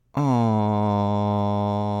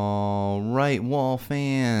right, Wall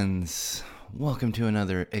fans. Welcome to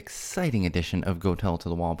another exciting edition of Go Tell to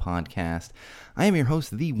the Wall podcast. I am your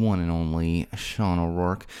host, the one and only Sean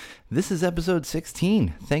O'Rourke. This is episode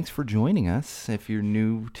 16. Thanks for joining us. If you're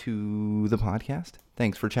new to the podcast,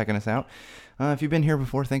 thanks for checking us out. If you've been here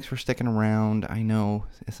before, thanks for sticking around. I know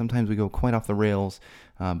sometimes we go quite off the rails,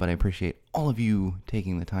 but I appreciate all of you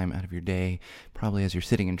taking the time out of your day, probably as you're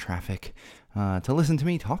sitting in traffic, to listen to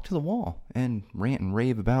me talk to the wall and rant and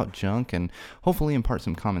rave about junk and hopefully impart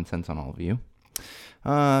some common sense on all of you.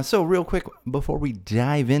 So real quick, before we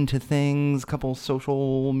dive into things, a couple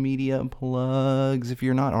social media plugs. If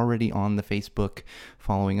you're not already on the Facebook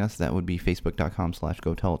following us, that would be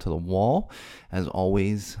facebook.com/gotellittothewall. As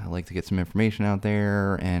always, I like to get some information out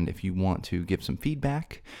there, and if you want to give some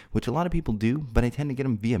feedback, which a lot of people do, but I tend to get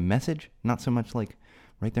them via message, not so much like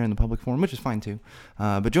right there in the public forum, which is fine too.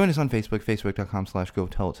 But join us on Facebook,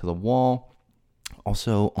 facebook.com/gotellittothewall.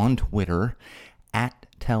 Also on Twitter,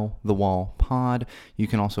 @TellTheWallPod. You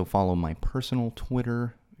can also follow my personal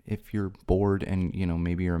Twitter if you're bored and,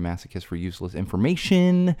 maybe you're a masochist for useless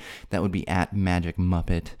information. That would be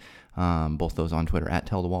 @MagicMuppet. Both those on Twitter,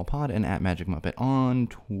 @TellTheWallPod and @MagicMuppet on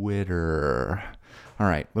Twitter. All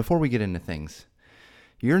right, before we get into things,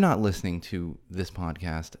 you're not listening to this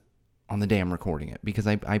podcast on the day I'm recording it because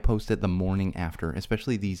I post it the morning after,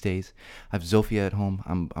 especially these days. I have Zofia at home.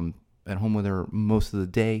 I'm at home with her most of the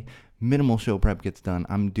day. Minimal show prep gets done.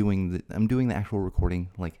 I'm doing the actual recording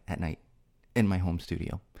like at night in my home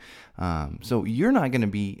studio. So you're not going to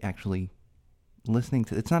be actually listening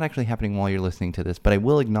to, it's not actually happening while you're listening to this, but I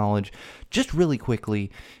will acknowledge just really quickly,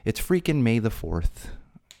 it's freaking May the 4th.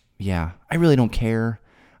 Yeah, I really don't care.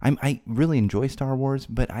 I really enjoy Star Wars,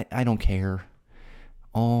 but I don't care.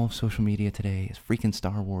 All social media today is freaking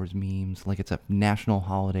Star Wars memes, like it's a national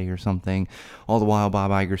holiday or something. All the while,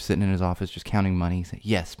 Bob Iger's sitting in his office just counting money. Saying,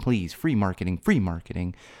 yes, please, free marketing, free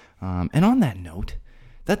marketing. And on that note,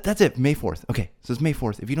 that's it, May 4th. Okay, so it's May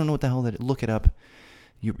 4th. If you don't know what the hell that is, look it up.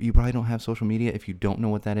 You probably don't have social media if you don't know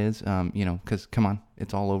what that is, because, come on,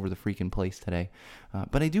 it's all over the freaking place today.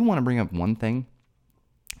 But I do want to bring up one thing.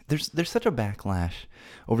 There's such a backlash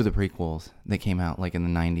over the prequels that came out like in the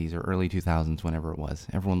 90s or early 2000s, whenever it was.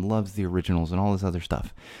 Everyone loves the originals and all this other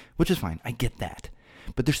stuff, which is fine. I get that.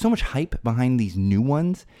 But there's so much hype behind these new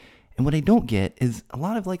ones. And what I don't get is a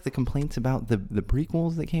lot of like the complaints about the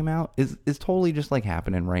prequels that came out is totally just like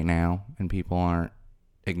happening right now. And people aren't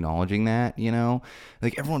acknowledging that,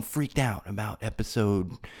 like everyone freaked out about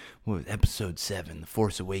episode 7, The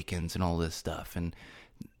Force Awakens and all this stuff. And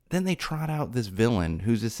then they trot out this villain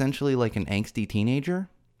who's essentially like an angsty teenager.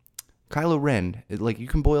 Kylo Ren, like you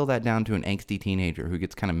can boil that down to an angsty teenager who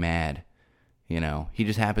gets kind of mad. He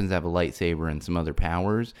just happens to have a lightsaber and some other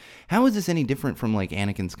powers. How is this any different from like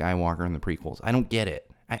Anakin Skywalker in the prequels? I don't get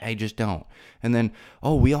it. I just don't. And then,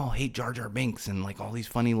 we all hate Jar Jar Binks and like all these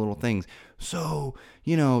funny little things. So,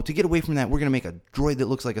 to get away from that, we're going to make a droid that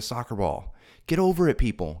looks like a soccer ball. Get over it,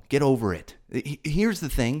 people. Get over it. Here's the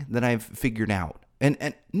thing that I've figured out.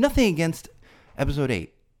 And nothing against episode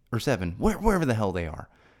 8 or 7, wherever the hell they are.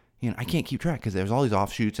 I can't keep track because there's all these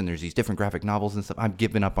offshoots and there's these different graphic novels and stuff. I've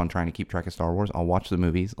given up on trying to keep track of Star Wars. I'll watch the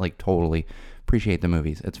movies, like totally appreciate the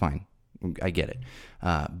movies. It's fine. I get it.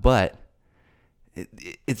 But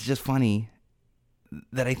it's just funny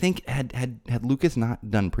that I think had Lucas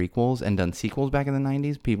not done prequels and done sequels back in the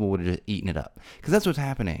 90s, people would have just eaten it up. Because that's what's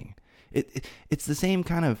happening. It's the same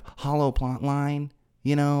kind of hollow plot line.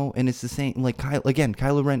 And it's the same, like,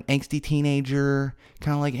 Kylo Ren, angsty teenager,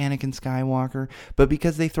 kind of like Anakin Skywalker, but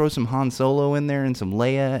because they throw some Han Solo in there and some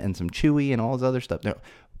Leia and some Chewie and all this other stuff,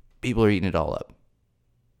 people are eating it all up.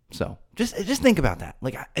 So, just think about that.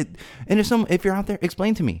 Like, and if you're out there,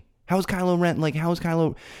 explain to me, how is Kylo Ren,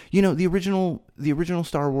 the original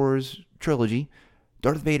Star Wars trilogy,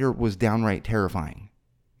 Darth Vader was downright terrifying.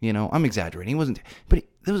 I'm exaggerating, he wasn't, but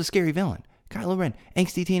it was a scary villain. Kylo Ren,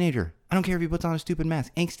 angsty teenager. I don't care if he puts on a stupid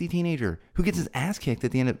mask. Angsty teenager who gets his ass kicked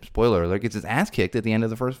at the end of, spoiler alert, gets his ass kicked at the end of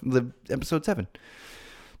the episode 7.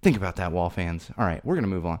 Think about that, Wall fans. All right, we're going to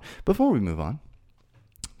move on. Before we move on,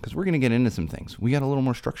 because we're going to get into some things, we got a little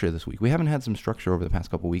more structure this week. We haven't had some structure over the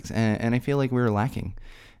past couple weeks, and I feel like we were lacking.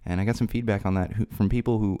 And I got some feedback on that from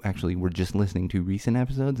people who actually were just listening to recent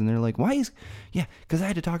episodes, and they're like, because I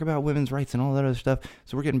had to talk about women's rights and all that other stuff,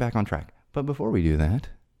 so we're getting back on track. But before we do that,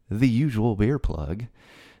 the usual beer plug.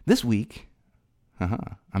 This week,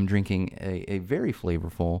 I'm drinking a very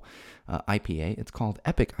flavorful IPA. It's called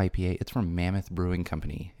Epic IPA. It's from Mammoth Brewing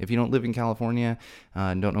Company. If you don't live in California,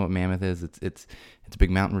 don't know what Mammoth is, it's a big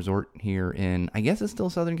mountain resort here in, I guess it's still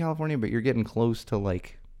Southern California, but you're getting close to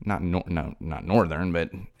like not northern, but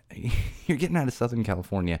you're getting out of Southern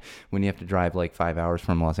California when you have to drive like 5 hours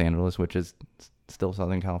from Los Angeles, which is still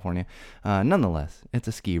Southern California. Nonetheless, it's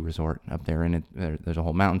a ski resort up there, and there's a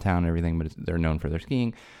whole mountain town and everything, but they're known for their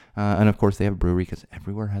skiing. And of course, they have a brewery because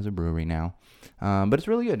everywhere has a brewery now. But it's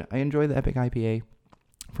really good. I enjoy the Epic IPA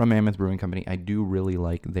from Mammoth Brewing Company. I do really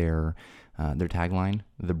like their tagline,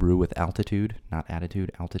 the brew with altitude, not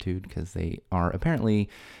attitude, altitude, because they are apparently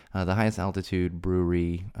the highest altitude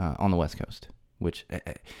brewery on the West Coast, which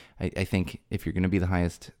I think if you're going to be the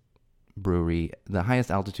highest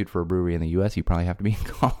altitude for a brewery in the U.S., you probably have to be in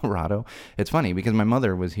Colorado. It's funny because my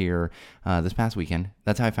mother was here this past weekend.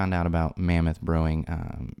 That's how I found out about Mammoth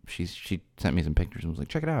Brewing. She sent me some pictures and was like,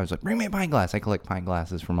 check it out. I was like, bring me a pint glass. I collect pint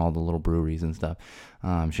glasses from all the little breweries and stuff.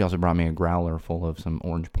 She also brought me a growler full of some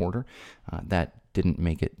orange porter. That didn't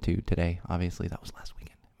make it to today, obviously. That was last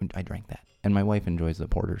weekend. I drank that. And my wife enjoys the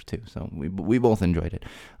porters too, so we both enjoyed it.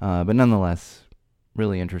 But nonetheless,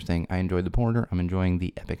 really interesting. I enjoyed the porter. I'm enjoying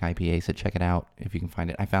the Epic IPA, so check it out if you can find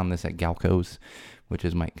it. I found this at Galco's, which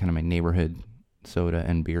is my neighborhood soda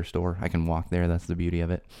and beer store. I can walk there. That's the beauty of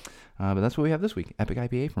it. But that's what we have this week. Epic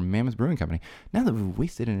IPA from Mammoth Brewing Company. Now that we've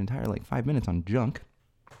wasted an entire 5 minutes on junk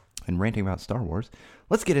and ranting about Star Wars,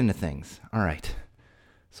 let's get into things. All right.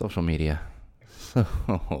 Social media.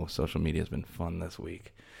 Social media has been fun this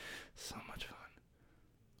week. So much fun.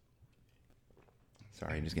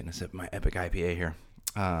 Sorry, just getting a sip of my Epic IPA here.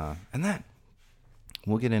 And that,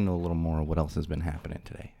 we'll get into a little more of what else has been happening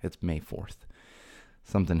today. It's May 4th.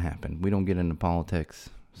 Something happened. We don't get into politics.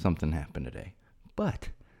 Something happened today. But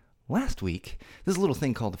last week, this little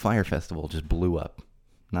thing called the Fire Festival just blew up.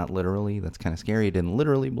 Not literally. That's kind of scary. It didn't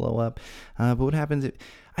literally blow up. But what happens,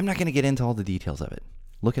 I'm not going to get into all the details of it.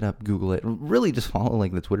 Look it up, Google it. Really just follow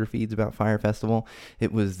the Twitter feeds about Fire Festival.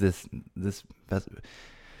 It was this festival.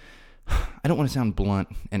 I don't want to sound blunt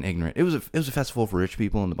and ignorant. It was a festival for rich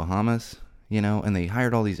people in the Bahamas, and they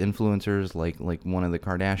hired all these influencers like one of the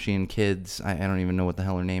Kardashian kids. I don't even know what the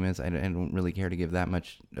hell her name is. I don't really care to give that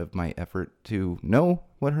much of my effort to know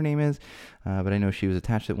what her name is, but I know she was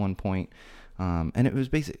attached at one point, and it was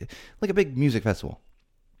basically like a big music festival,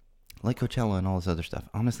 like Coachella and all this other stuff.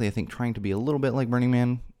 Honestly, I think trying to be a little bit like Burning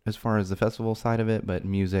Man as far as the festival side of it, but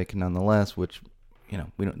music nonetheless, which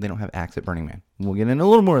they don't have acts at Burning Man. We'll get into a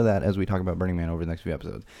little more of that as we talk about Burning Man over the next few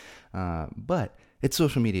episodes. But it's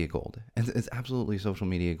social media gold. It's absolutely social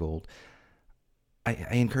media gold. I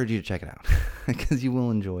encourage you to check it out because you will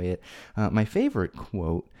enjoy it. My favorite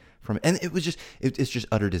quote from it, and it's just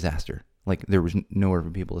utter disaster. There was nowhere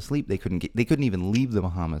for people to sleep. They couldn't even leave the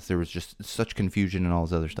Bahamas. There was just such confusion and all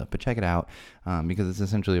this other stuff. But check it out because it's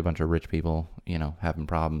essentially a bunch of rich people, having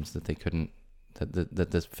problems that they couldn't. That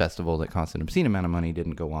this festival that cost an obscene amount of money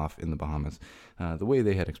didn't go off in the Bahamas the way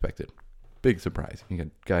they had expected. Big surprise. You got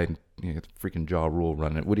a guy, got freaking Ja Rule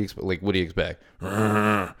running it. What do you expect? What do you expect?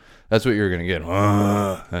 That's what you're gonna get.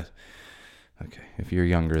 Okay, if you're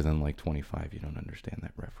younger than 25, you don't understand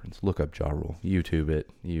that reference. Look up Ja Rule. YouTube it,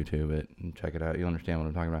 and check it out. You'll understand what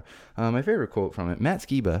I'm talking about. My favorite quote from it: Matt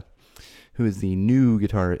Skiba, who is the new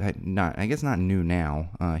guitarist. I guess not new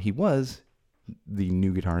now. He was the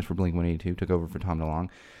new guitarist for Blink-182, took over for Tom DeLonge.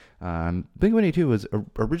 Blink-182 was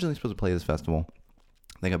originally supposed to play this festival.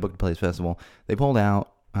 They got booked to play this festival. They pulled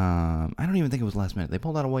out. I don't even think it was last minute. They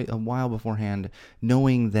pulled out a while beforehand,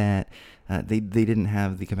 knowing that they didn't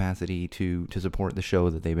have the capacity to support the show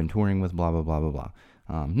that they've been touring with, blah, blah, blah, blah,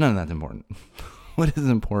 blah. None of that's important. What is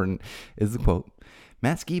important is the quote.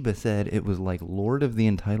 Matt Skiba said it was like Lord of the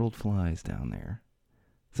Entitled Flies down there.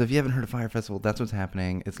 So if you haven't heard of Fire Festival, that's what's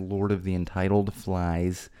happening. It's Lord of the Entitled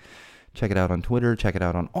Flies. Check it out on Twitter. Check it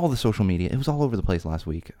out on all the social media. It was all over the place last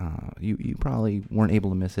week. You probably weren't able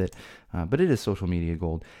to miss it, but it is social media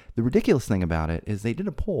gold. The ridiculous thing about it is they did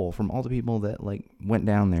a poll from all the people that went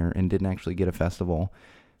down there and didn't actually get a festival,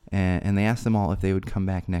 and they asked them all if they would come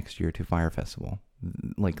back next year to Fire Festival.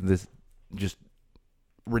 This just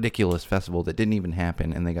ridiculous festival that didn't even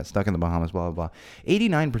happen, and they got stuck in the Bahamas, blah, blah, blah.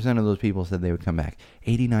 89% of those people said they would come back.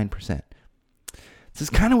 89%. This is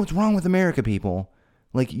kind of what's wrong with America, people.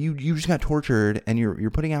 You just got tortured, and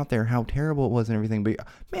you're putting out there how terrible it was and everything, but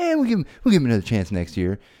man, we'll give him another chance next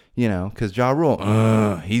year, because Ja Rule,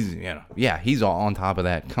 he's all on top of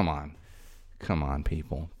that. Come on,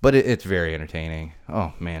 people. But it's very entertaining.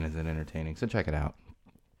 Oh man, is it entertaining. So check it out.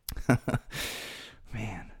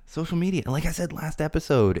 Man. Social media, like I said last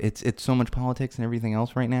episode, it's so much politics and everything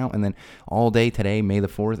else right now. And then all day today, May the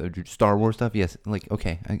 4th, Star Wars stuff. Yes,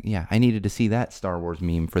 okay, I needed to see that Star Wars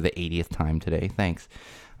meme for the 80th time today. Thanks.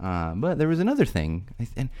 But there was another thing,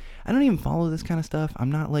 and I don't even follow this kind of stuff.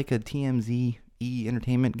 I'm not like a TMZ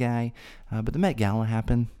entertainment guy, but the Met Gala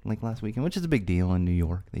happened like last weekend, which is a big deal in New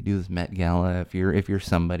York. They do this Met Gala. If you're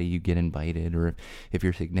somebody, you get invited, or if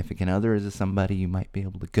your significant other is somebody, you might be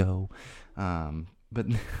able to go. But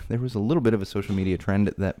there was a little bit of a social media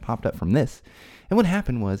trend that popped up from this. And what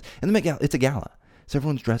happened was, and the Met Gala, it's a gala. So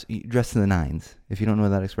everyone's dressed to the nines. If you don't know what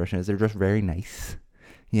that expression is, they're dressed very nice.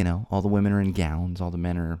 All the women are in gowns. All the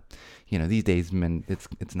men are, these days, men,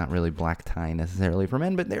 it's not really black tie necessarily for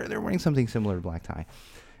men, but they're wearing something similar to black tie.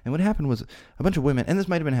 And what happened was a bunch of women, and this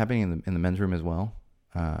might have been happening in the men's room as well,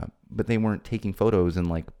 but they weren't taking photos and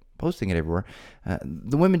like posting it everywhere.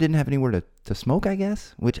 The women didn't have anywhere to smoke, I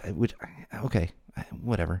guess, which okay,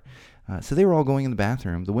 whatever. So they were all going in the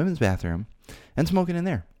bathroom, the women's bathroom, and smoking in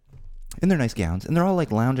there, in their nice gowns, and they're all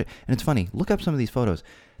like lounging. And it's funny, look up some of these photos.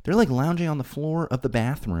 They're like lounging on the floor of the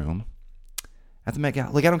bathroom at the Met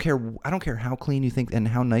Gala. Like, I don't care how clean you think and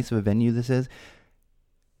how nice of a venue this is.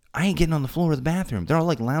 I ain't getting on the floor of the bathroom. They're all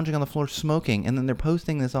like lounging on the floor smoking, and then they're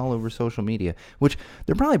posting this all over social media, which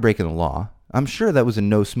they're probably breaking the law. I'm sure that was a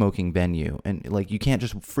no smoking venue, and like you can't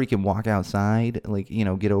just freaking walk outside, like,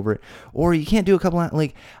 get over it, or you can't do a couple of,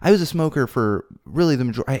 like, I was a smoker for really the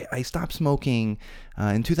majority. I stopped smoking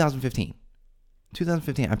in 2015.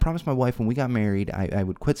 2015, I promised my wife when we got married I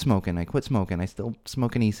would quit smoking. I quit smoking. I still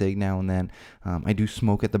smoke an e-cig now and then. I do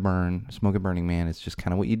smoke at Burning Man. It's just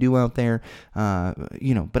kind of what you do out there,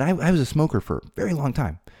 But I was a smoker for a very long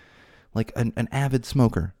time, like an avid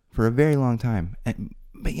smoker for a very long time. But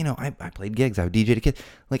I played gigs. I would DJ to kids.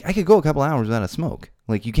 Like, I could go a couple hours without a smoke.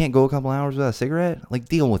 Like, you can't go a couple hours without a cigarette. Like,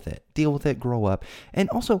 deal with it. Grow up. And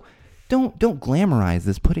also, don't glamorize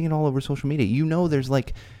this, putting it all over social media. There's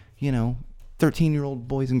like, 13-year-old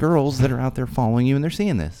boys and girls that are out there following you, and they're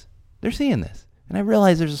seeing this. And I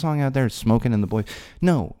realize there's a song out there, Smoking in the Boys.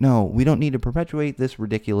 No, we don't need to perpetuate this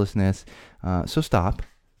ridiculousness. So stop.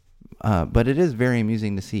 But it is very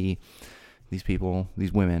amusing to see these people,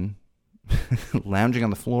 these women, lounging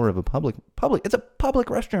on the floor of a public, it's a public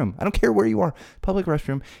restroom. I don't care where you are. Public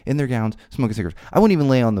restroom, in their gowns, smoking cigarettes. I wouldn't even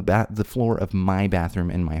lay on the floor of my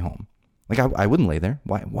bathroom in my home. Like, I wouldn't lay there.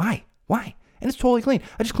 Why? And it's totally clean.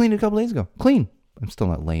 I just cleaned it a couple days ago. Clean. I'm still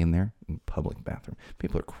not laying there in public bathroom.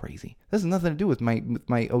 People are crazy. This has nothing to do with my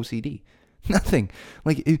OCD. Nothing.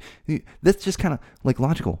 Like, that's just kind of like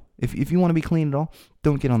logical. If you want to be clean at all,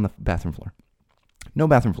 don't get on the bathroom floor. No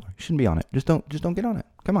bathroom floor. You shouldn't be on it. Just don't get on it.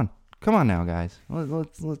 Come on now, guys.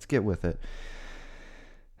 Let's get with it.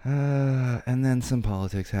 And then some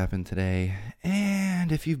politics happened today.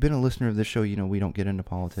 And if you've been a listener of this show, we don't get into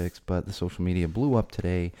politics, but the social media blew up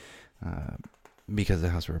today. Because the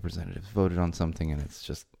House of Representatives voted on something, and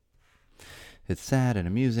it's sad and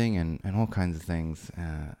amusing and all kinds of things.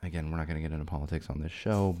 Again, we're not going to get into politics on this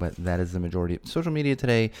show, but that is the majority. Social media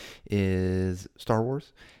today is Star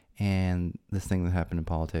Wars, and this thing that happened in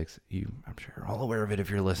politics, I'm sure you're all aware of it if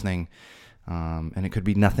you're listening, and it could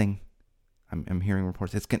be nothing. I'm hearing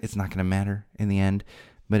reports. It's not going to matter in the end,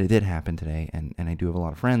 but it did happen today, and I do have a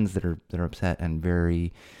lot of friends that are upset and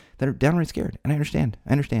that are downright scared, and I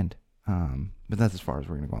understand. But that's as far as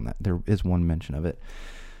we're going to go on that. There is one mention of it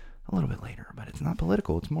a little bit later, but it's not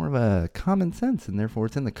political. It's more of a common sense, and therefore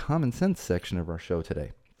it's in the common sense section of our show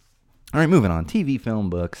today. All right, moving on. TV, film,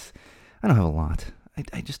 books. I don't have a lot.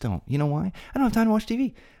 I just don't. You know why? I don't have time to watch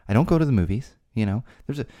TV. I don't go to the movies. I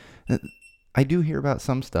do hear about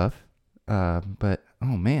some stuff, but,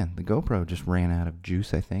 oh man, the GoPro just ran out of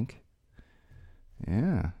juice, I think.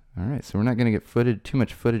 Yeah. All right, so we're not going to get too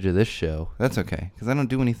much footage of this show. That's okay, because I don't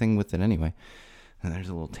do anything with it anyway. And there's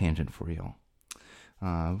a little tangent for y'all.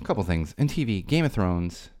 A couple things. In TV, Game of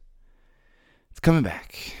Thrones, it's coming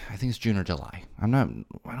back. I think it's June or July. I don't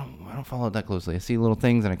follow it that closely. I see little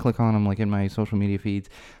things, and I click on them like in my social media feeds,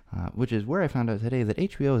 which is where I found out today that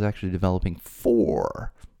HBO is actually developing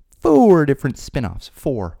four different spinoffs.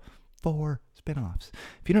 Four spinoffs.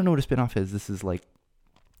 If you don't know what a spinoff is, this is like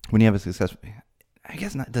when you have a successful... I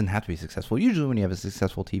guess it doesn't have to be successful. Usually when you have a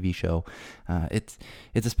successful TV show, it's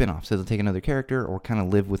a spin-off. So they'll take another character or kind of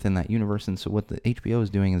live within that universe. And so what the HBO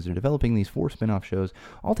is doing is they're developing these 4 spin-off shows,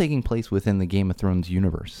 all taking place within the Game of Thrones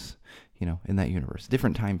universe, in that universe.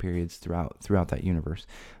 Different time periods throughout that universe.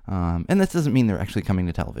 And this doesn't mean they're actually coming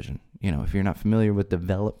to television. If you're not familiar with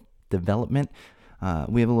development,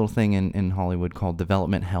 we have a little thing in Hollywood called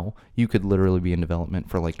development hell. You could literally be in development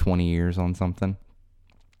for like 20 years on something.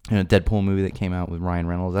 Deadpool movie that came out with Ryan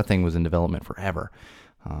Reynolds, that thing was in development forever.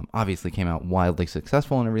 Obviously came out wildly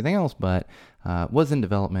successful and everything else, but was in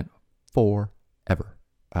development forever.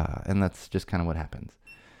 And that's just kind of what happens.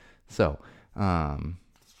 So that's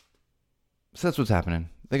what's happening.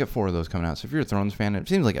 They got 4 of those coming out. So if you're a Thrones fan, it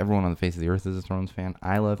seems like everyone on the face of the earth is a Thrones fan.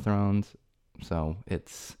 I love Thrones. So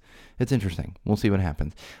it's interesting. We'll see what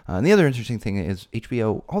happens. And the other interesting thing is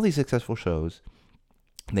HBO, all these successful shows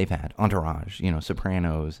they've had, Entourage,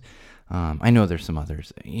 Sopranos. I know there's some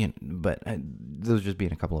others, but those just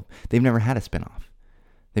being a couple of. They've never had a spinoff.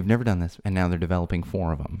 They've never done this, and now they're developing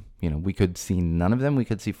 4 of them. We could see none of them. We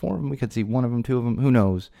could see 4 of them. We could see 1 of them, 2 of them. Who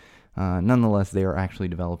knows? Nonetheless, they are actually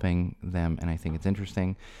developing them, and I think it's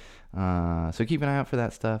interesting. So keep an eye out for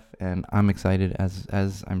that stuff, and I'm excited,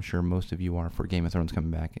 as I'm sure most of you are, for Game of Thrones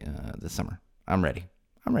coming back this summer. I'm ready.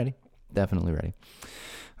 Definitely ready.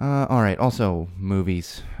 All right. Also,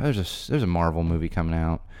 movies. There's a Marvel movie coming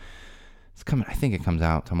out. It's coming. I think it comes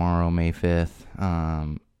out tomorrow, May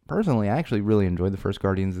 5th. Personally, I actually really enjoyed the first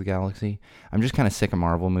Guardians of the Galaxy. I'm just kind of sick of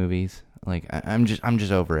Marvel movies. Like I'm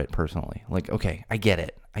just over it personally. Like, okay, I get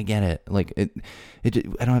it. Like it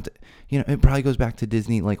I don't have to. It probably goes back to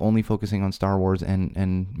Disney, like only focusing on Star Wars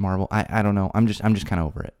and Marvel. I don't know. I'm just kind of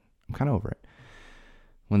over it. I'm kind of over it.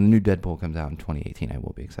 When the new Deadpool comes out in 2018, I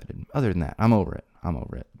will be excited. Other than that, I'm over it.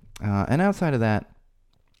 And outside of that,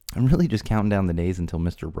 I'm really just counting down the days until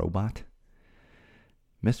Mr. Robot.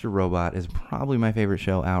 Mr. Robot is probably my favorite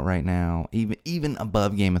show out right now, even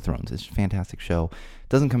above Game of Thrones. It's a fantastic show.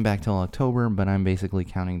 Doesn't come back till October, but I'm basically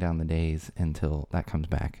counting down the days until that comes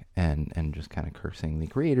back and just kind of cursing the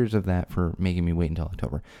creators of that for making me wait until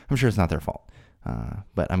October. I'm sure it's not their fault,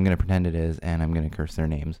 but I'm going to pretend it is, and I'm going to curse their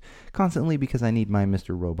names constantly because I need my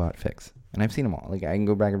Mr. Robot fix. And I've seen them all. Like, I can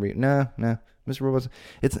go back and read, no, Mr. Robot's...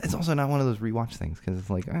 It's also not one of those rewatch things, because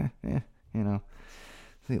it's like,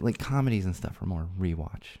 like comedies and stuff are more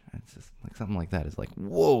rewatch. It's just like something like that is like,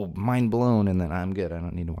 whoa, mind blown, and then I'm good. I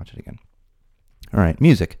don't need to watch it again. All right,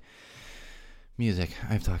 music.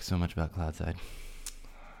 I've talked so much about Cloudside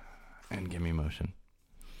and Give Me Motion.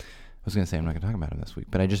 I was going to say I'm not going to talk about him this week,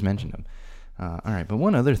 but I just mentioned him. All right, but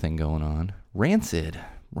one other thing going on. Rancid.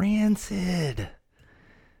 It's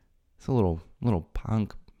a little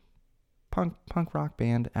punk rock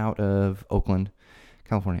band out of Oakland,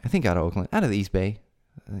 California. I think out of the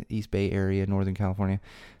East Bay area, Northern California.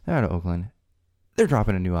 They're out of Oakland. They're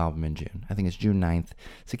dropping a new album in June. I think it's June 9th.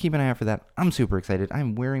 So keep an eye out for that. I'm super excited.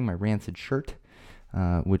 I'm wearing my Rancid shirt,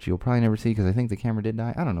 which you'll probably never see because I think the camera did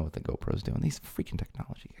die. I don't know what the GoPro's doing. These freaking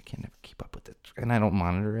technology. I can't never keep up with it. And I don't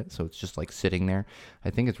monitor it, so it's just like sitting there. I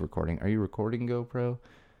think it's recording. Are you recording, GoPro?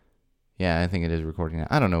 Yeah, I think it is recording now.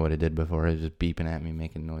 I don't know what it did before. It was just beeping at me,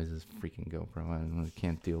 making noises. Freaking GoPro. I really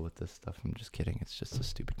can't deal with this stuff. I'm just kidding. It's just a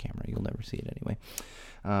stupid camera. You'll never see it anyway.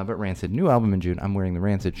 But Rancid, new album in June. I'm wearing the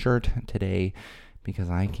Rancid shirt today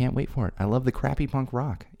because I can't wait for it. I love the crappy punk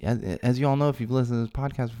rock. As you all know, if you've listened to this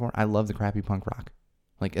podcast before, I love the crappy punk rock.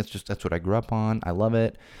 Like, that's what I grew up on. I love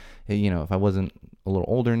it. If I wasn't a little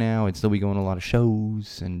older now, I'd still be going to a lot of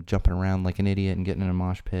shows and jumping around like an idiot and getting in a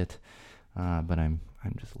mosh pit. But I'm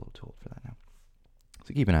just a little too old for that now.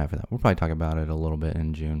 So keep an eye out for that. We'll probably talk about it a little bit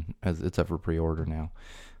in June, as it's up for pre-order now.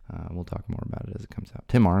 We'll talk more about it as it comes out.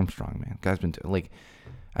 Tim Armstrong, man, guy's been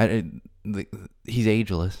he's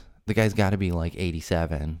ageless. The guy's got to be like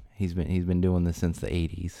 87. He's been doing this since the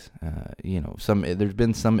 80s. There's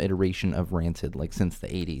been some iteration of Rancid like since the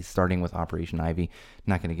 80s, starting with Operation Ivy.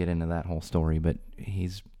 Not going to get into that whole story, but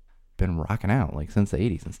he's been rocking out like since the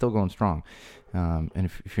 80s and still going strong. And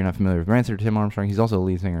if you're not familiar with Rancid or Tim Armstrong, he's also the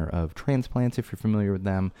lead singer of Transplants, if you're familiar with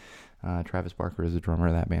them. Travis Barker is the drummer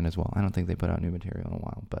of that band as well. I don't think they put out new material in a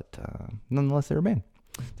while, but nonetheless, they're a band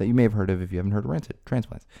that you may have heard of if you haven't heard of Rancid.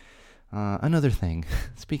 Transplants. Another thing,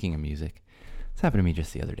 speaking of music, this happened to me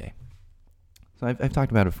just the other day. So I've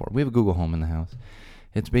talked about it before. We have a Google Home in the house.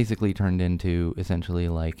 It's basically turned into essentially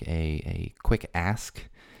like a quick ask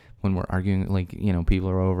when we're arguing, like, people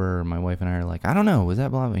are over, or my wife and I are like, I don't know, was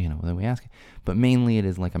that blah, blah, then we ask it. But mainly it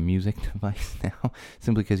is like a music device now,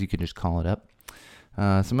 simply because you can just call it up.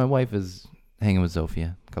 So my wife is hanging with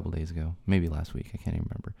Zofia a couple days ago, maybe last week, I can't even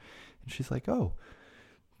remember. And she's like,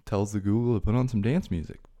 tells the Google to put on some dance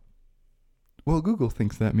music. Well, Google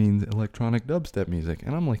thinks that means electronic dubstep music.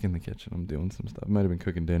 And I'm like in the kitchen, I'm doing some stuff. Might have been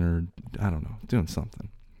cooking dinner, I don't know, doing something.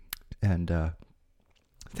 And,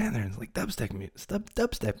 stand there and it's like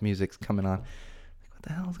dubstep music's coming on. Like, what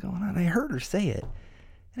the hell is going on? I heard her say it.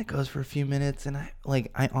 And it goes for a few minutes. And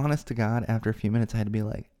I honest to God, after a few minutes, I had to be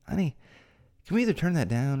like, honey, can we either turn that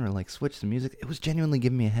down or like switch the music? It was genuinely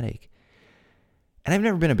giving me a headache. And I've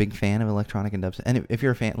never been a big fan of electronic and dubstep. And if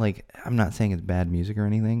you're a fan, like, I'm not saying it's bad music or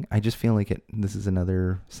anything. I just feel like this is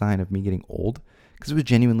another sign of me getting old, because it was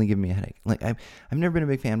genuinely giving me a headache. Like, I've never been a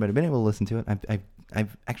big fan, but I've been able to listen to it.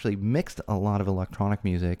 I've actually mixed a lot of electronic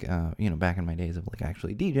music, back in my days of like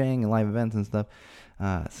actually DJing and live events and stuff.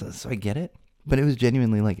 So I get it, but it was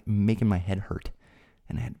genuinely like making my head hurt.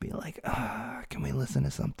 And I had to be like, can we listen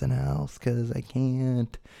to something else? Because I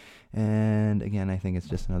can't. And again, I think it's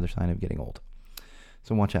just another sign of getting old.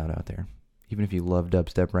 So watch out there. Even if you love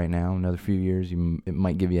dubstep right now, another few years, it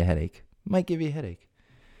might give you a headache. I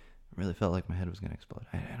really felt like my head was going to explode.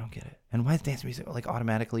 I don't get it. And why is dance music like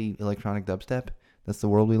automatically electronic dubstep? That's the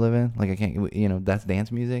world we live in? Like I can't, that's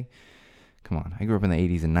dance music? Come on. I grew up in the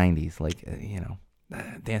 80s and 90s. Like,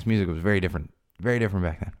 dance music was very different. Very different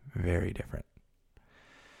back then. Very different.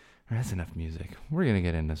 All right, that's enough music. We're going to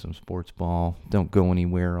get into some sports ball. Don't go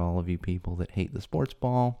anywhere, all of you people that hate the sports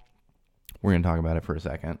ball. We're going to talk about it for a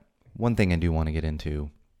second. One thing I do want to get into,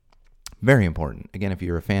 very important. Again, if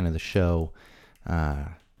you're a fan of the show,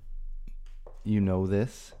 you know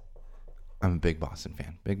this. I'm a big Boston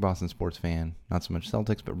fan. Big Boston sports fan. Not so much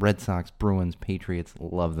Celtics, but Red Sox, Bruins, Patriots.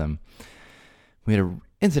 Love them. We had an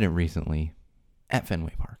incident recently at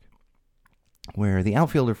Fenway Park where the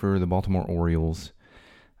outfielder for the Baltimore Orioles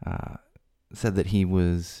said that he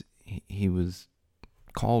was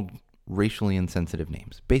called racially insensitive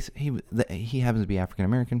names. He happens to be African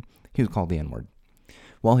American. He was called the N-word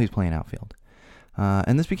while he was playing outfield.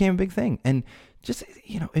 And this became a big thing. And just,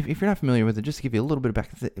 if you're not familiar with it, just to give you a little bit of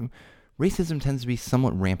back, racism tends to be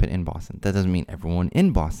somewhat rampant in Boston. That doesn't mean everyone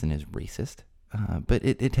in Boston is racist, but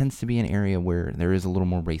it tends to be an area where there is a little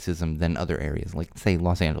more racism than other areas, like, say,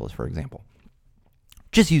 Los Angeles, for example.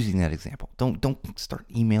 Just using that example. Don't start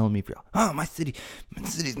emailing me if you're, my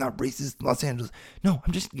city's not racist, Los Angeles. No,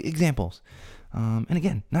 I'm just examples. And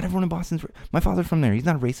again, not everyone in Boston's. My father's from there. He's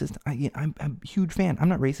not a racist. I'm a huge fan. I'm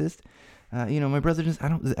not racist. My brothers, they're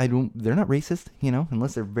not racist,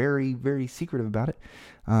 unless they're very, very secretive about it.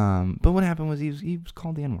 But what happened was he was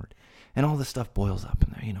called the N-word. And all this stuff boils up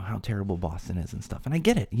in there, how terrible Boston is and stuff. And I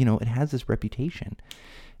get it. It has this reputation.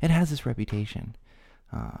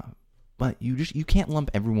 But you can't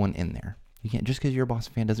lump everyone in there. You can't, just because you're a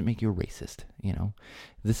Boston fan doesn't make you a racist.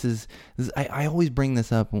 This is I always bring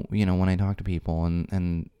this up, when I talk to people,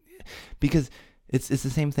 and because it's the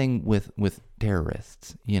same thing with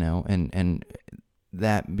terrorists, and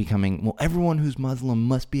that becoming, well, everyone who's Muslim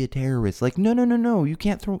must be a terrorist. Like, no. You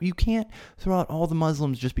can't throw out all the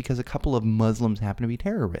Muslims just because a couple of Muslims happen to be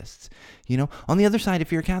terrorists. On the other side,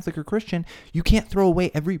 if you're a Catholic or Christian, you can't throw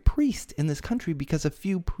away every priest in this country because a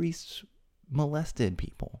few priests molested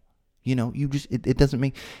people. It doesn't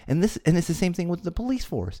make, and it's the same thing with the police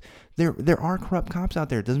force. There are corrupt cops out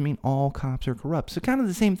there. It doesn't mean all cops are corrupt. So kind of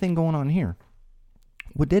the same thing going on here.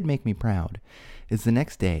 What did make me proud is the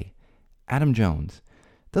next day, Adam Jones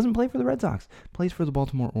doesn't play for the Red Sox, plays for the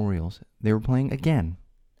Baltimore Orioles. They were playing again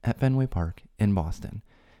at Fenway Park in Boston,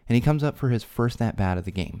 and he comes up for his first at-bat of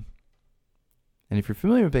the game. And if you're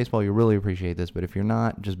familiar with baseball, you'll really appreciate this, but if you're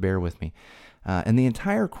not, just bear with me. And the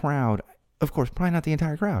entire crowd, of course, probably not the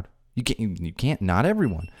entire crowd. You can't, not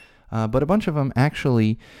everyone, but a bunch of them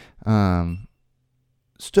actually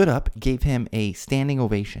stood up, gave him a standing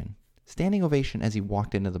ovation as he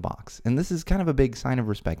walked into the box. And this is kind of a big sign of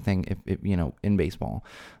respect thing, if in baseball.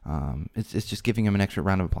 It's just giving him an extra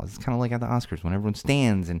round of applause. It's kind of like at the Oscars when everyone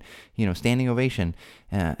stands and, standing ovation.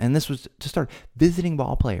 And this was to start visiting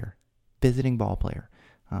ball player.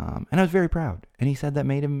 And I was very proud. And he said that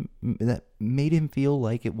made him feel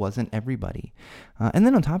like it wasn't everybody. And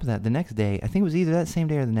then on top of that, the next day, I think it was either that same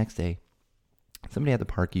day or the next day, somebody at the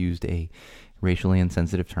park used a racially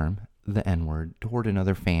insensitive term, the N-word, toward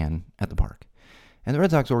another fan at the park. And the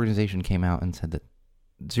Red Sox organization came out and said that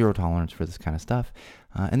zero tolerance for this kind of stuff.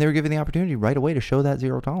 And they were given the opportunity right away to show that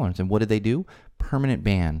zero tolerance. And what did they do? Permanent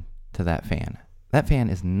ban to that fan. That fan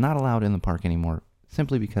is not allowed in the park anymore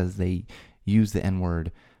simply because they use the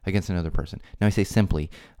N-word against another person. Now, I say simply,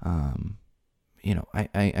 I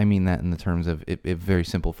mean that in the terms of it's very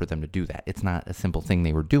simple for them to do that. It's not a simple thing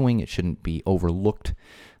they were doing. It shouldn't be overlooked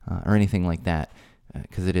or anything like that,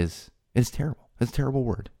 because it's terrible. It's a terrible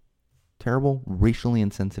word. Terrible, racially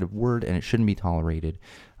insensitive word, and it shouldn't be tolerated.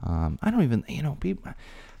 I don't even, people, I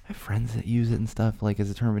have friends that use it and stuff, like, as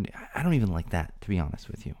a term. I don't even like that, to be honest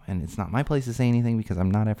with you. And it's not my place to say anything because I'm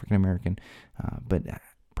not African American, but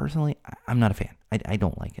personally, I'm not a fan. I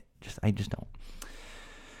don't like it. I just don't.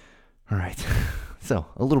 All right. So,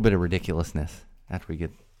 a little bit of ridiculousness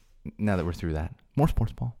now that we're through that. More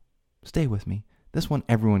sports ball. Stay with me. This one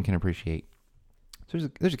everyone can appreciate. So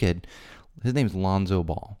there's a kid. His name's Lonzo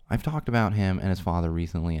Ball. I've talked about him and his father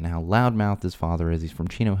recently and how loudmouthed his father is. He's from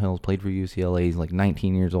Chino Hills, played for UCLA. He's like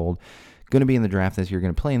 19 years old. Going to be in the draft this year.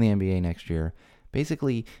 Going to play in the NBA next year.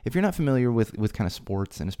 Basically, if you're not familiar with kind of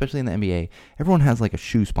sports, and especially in the NBA, everyone has like a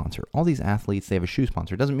shoe sponsor. All these athletes, they have a shoe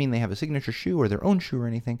sponsor. It doesn't mean they have a signature shoe or their own shoe or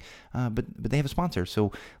anything, but they have a sponsor.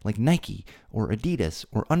 So like Nike or Adidas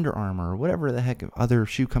or Under Armour or whatever the heck other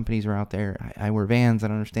shoe companies are out there. I wear Vans. I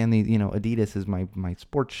don't understand these. Adidas is my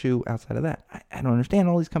sports shoe. Outside of that, I don't understand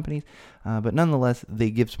all these companies. But nonetheless,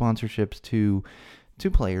 they give sponsorships to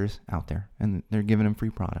players out there, and they're giving them free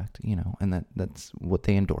product, and that's what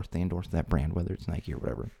they endorse. They endorse that brand, whether it's Nike or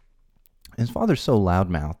whatever. His father's so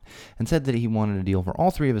loudmouthed and said that he wanted a deal for all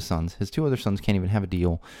three of his sons. His two other sons can't even have a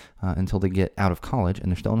deal until they get out of college,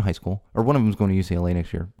 and they're still in high school. Or one of them's going to UCLA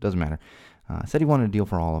next year. Doesn't matter. Said he wanted a deal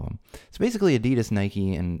for all of them. So basically Adidas,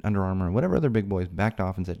 Nike, and Under Armour, and whatever other big boys backed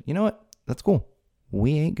off and said, you know what? That's cool.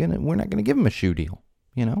 We're not going to give him a shoe deal,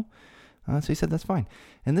 So he said that's fine.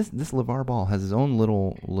 And this LeVar Ball has his own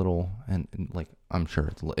little, and like I'm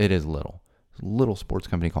sure it is little sports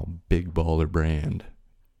company called Big Baller Brand.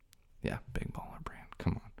 Yeah, Big Baller Brand.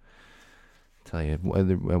 Come on. Tell you, at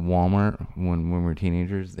Walmart when we were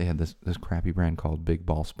teenagers, they had this crappy brand called Big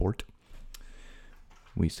Ball Sport.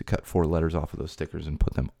 We used to cut 4 letters off of those stickers and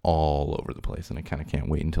put them all over the place, and I kind of can't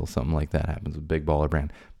wait until something like that happens with Big Baller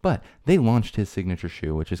Brand. But they launched his signature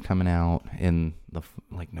shoe, which is coming out in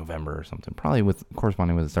November or something, probably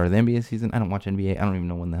corresponding with the start of the NBA season. I don't watch NBA. I don't even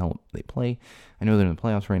know when the hell they play. I know they're in the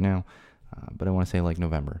playoffs right now, but I want to say like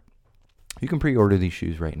November. You can pre-order these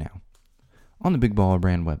shoes right now on the Big Baller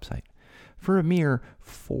Brand website for a mere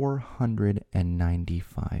 $495.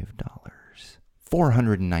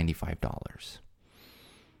 $495.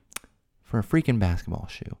 For a freaking basketball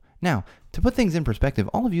shoe. Now, to put things in perspective,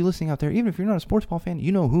 all of you listening out there, even if you're not a sports ball fan, you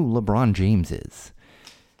know who LeBron James is.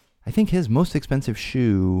 I think his most expensive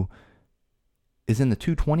shoe is in the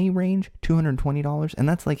 $220 range, $220, and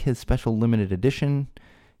that's like his special limited edition.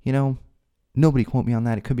 Nobody quote me on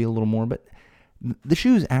that. It could be a little more, but the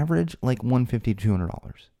shoes average like $150 to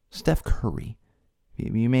 $200. Steph Curry,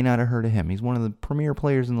 you may not have heard of him. He's one of the premier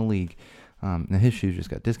players in the league. Now his shoes just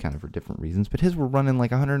got discounted for different reasons, but his were running like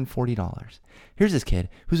 $140. Here's this kid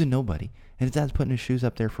who's a nobody, and his dad's putting his shoes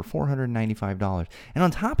up there for $495. And on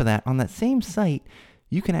top of that, on that same site,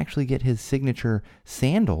 you can actually get his signature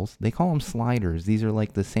sandals. They call them sliders. These are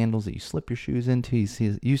like the sandals that you slip your shoes into.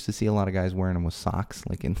 You used to see a lot of guys wearing them with socks,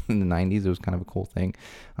 like in the 90s. It was kind of a cool thing.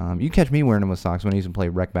 You catch me wearing them with socks when I used to play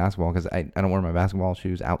rec basketball, because I don't wear my basketball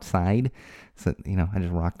shoes outside. So, I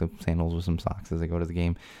just rock the sandals with some socks as I go to the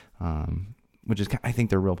game. Which is, I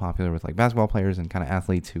think they're real popular with like basketball players and kind of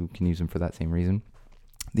athletes who can use them for that same reason.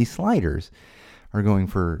 These sliders are going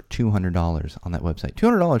for $200 on that website.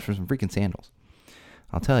 $200 for some freaking sandals.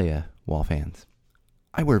 I'll tell you, Wall fans,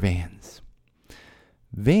 I wear Vans.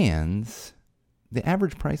 Vans, the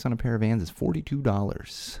average price on a pair of Vans is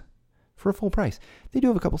 $42 for a full price. They do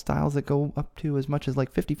have a couple styles that go up to as much as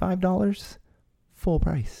like $55. Full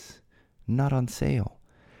price. Not on sale.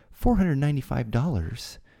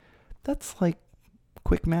 $495. That's like,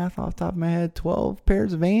 quick math off the top of my head, 12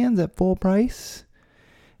 pairs of Vans at full price.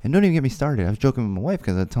 And don't even get me started. I was joking with my wife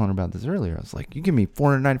because I was telling her about this earlier. I was like, you give me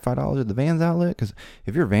 $495 at the Vans outlet? Because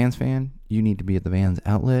if you're a Vans fan, you need to be at the Vans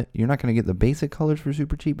outlet. You're not going to get the basic colors for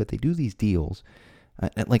super cheap, but they do these deals.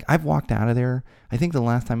 I've walked out of there. I think the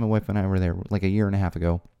last time my wife and I were there, like a year and a half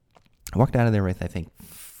ago, I walked out of there with, I think,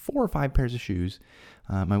 4 or 5 pairs of shoes.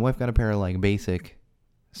 My wife got a pair of like basic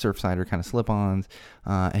Surfsider kind of slip-ons,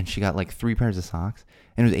 and she got like 3 pairs of socks,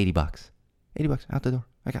 and it was $80. $80 out the door.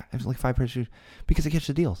 It was like 5 pairs of shoes because I catch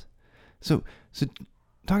the deals. So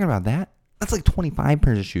talking about that's like 25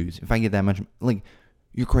 pairs of shoes if I get that much. Like,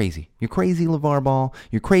 you're crazy. You're crazy, LeVar Ball.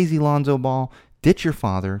 You're crazy, Lonzo Ball. Ditch your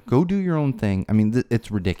father. Go do your own thing. I mean,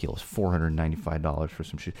 it's ridiculous. $495 for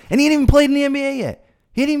some shoes. And he ain't even played in the NBA yet.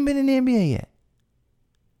 He ain't even been in the NBA yet.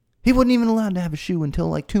 He wasn't even allowed to have a shoe until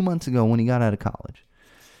like 2 months ago when he got out of college.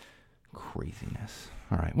 Craziness.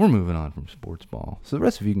 All right, we're moving on from sports ball. So the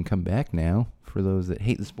rest of you can come back now, for those that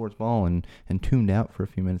hate the sports ball and tuned out for a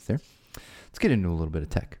few minutes there. Let's get into a little bit of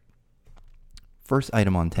tech. First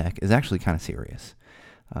item on tech is actually kind of serious.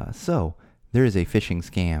 So there is a phishing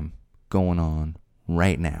scam going on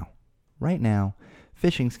right now. Right now,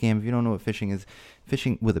 phishing scam, if you don't know what phishing is,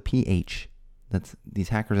 phishing with a PH. That's these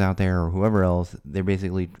hackers out there or whoever else, they're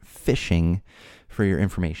basically phishing for your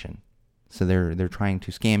information. So they're trying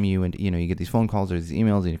to scam you, and you get these phone calls or these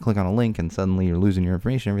emails, and you click on a link, and suddenly you're losing your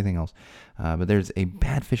information, everything else. But there's a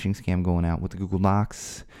bad phishing scam going out with the Google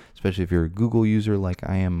Docs, especially if you're a Google user like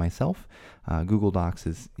I am myself. Google Docs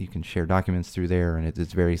is, you can share documents through there, and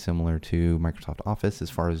it's very similar to Microsoft Office as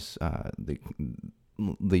far as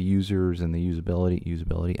the users and the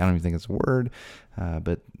usability. I don't even think it's a word,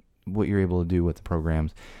 but what you're able to do with the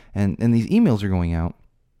programs. And these emails are going out,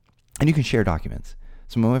 and you can share documents.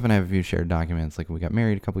 So my wife and I have a few shared documents. Like, we got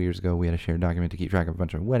married a couple years ago. We had a shared document to keep track of a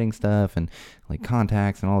bunch of wedding stuff and like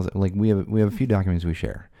contacts and all this. Like, we have a few documents we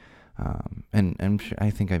share. And I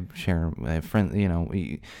think I share a friend,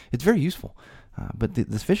 it's very useful. But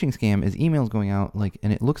this phishing scam is emails going out, like,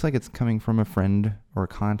 and it looks like it's coming from a friend or a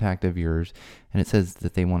contact of yours, and it says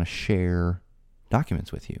that they want to share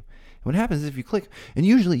documents with you. And what happens is, if you click, and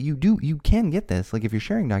usually you can get this, like if you're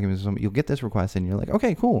sharing documents with somebody, you'll get this request and you're like,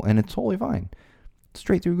 okay, cool, and it's totally fine.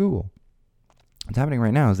 Straight through Google. What's happening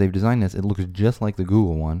right now is they've designed this, it looks just like the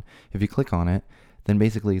Google one. If you click on it, then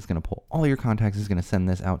basically it's going to pull all your contacts, it's going to send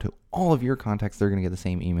this out to all of your contacts. They're going to get the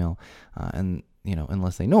same email, and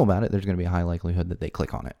unless they know about it, there's going to be a high likelihood that they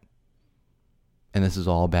click on it. And this is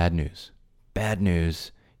all bad news. Bad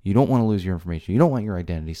news. You don't want to lose your information. You don't want your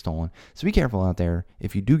identity stolen. So be careful out there.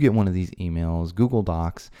 If you do get one of these emails, Google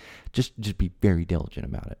Docs, just be very diligent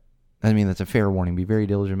about it. I mean, that's a fair warning. Be very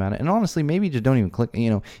diligent about it. And honestly, maybe just don't even click,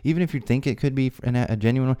 even if you think it could be a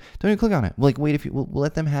genuine one, don't even click on it. Like, wait, we'll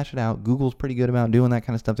let them hash it out. Google's pretty good about doing that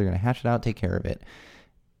kind of stuff. They're going to hash it out, take care of it.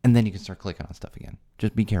 And then you can start clicking on stuff again.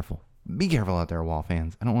 Just be careful. Be careful out there, wall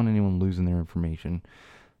fans. I don't want anyone losing their information.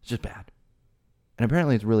 It's just bad. And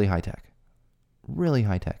apparently it's really high tech. Really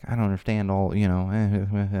high tech. I don't understand all, but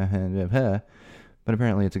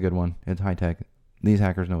apparently it's a good one. It's high tech. These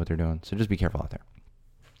hackers know what they're doing. So just be careful out there.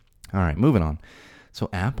 All right, moving on. So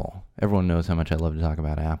Apple. Everyone knows how much I love to talk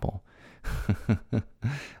about Apple.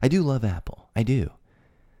 I do love Apple. I do.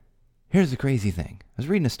 Here's the crazy thing. I was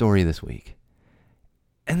reading a story this week.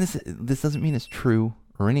 And this doesn't mean it's true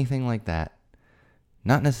or anything like that.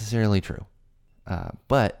 Not necessarily true.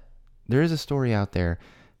 But there is a story out there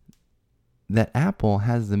that Apple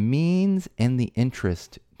has the means and the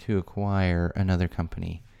interest to acquire another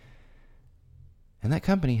company. And that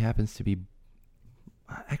company happens to be,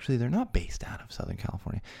 actually, they're not based out of Southern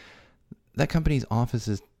California. That company's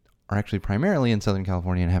offices are actually primarily in Southern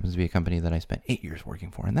California, and it happens to be a company that I spent 8 years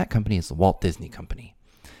working for. And that company is the Walt Disney Company.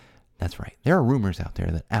 That's right. There are rumors out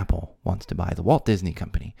there that Apple wants to buy the Walt Disney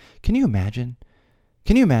Company. Can you imagine?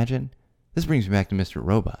 This brings me back to Mr.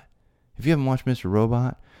 Robot. If you haven't watched Mr.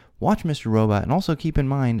 Robot, watch Mr. Robot, and also keep in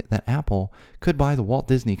mind that Apple could buy the Walt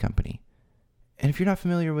Disney Company. And if you're not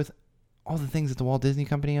familiar with all the things that the Walt Disney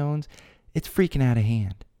Company owns, it's freaking out of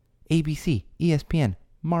hand. ABC, ESPN,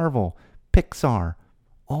 Marvel, Pixar,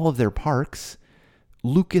 all of their parks,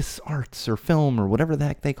 Lucas Arts or Film or whatever the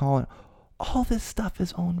heck they call it, all this stuff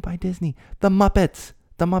is owned by Disney. The Muppets,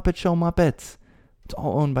 the Muppet Show Muppets, it's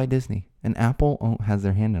all owned by Disney. And Apple has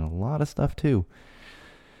their hand in a lot of stuff too.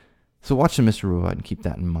 So watch the Mr. Robot and keep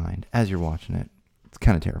that in mind as you're watching it. It's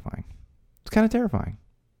kind of terrifying.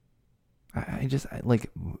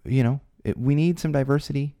 We need some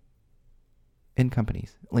diversity in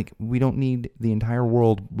companies. Like, we don't need the entire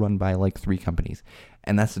world run by like 3 companies.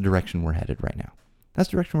 And that's the direction we're headed right now.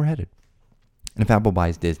 And if Apple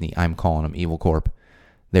buys Disney, I'm calling them Evil Corp.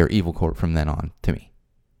 They're Evil Corp from then on to me.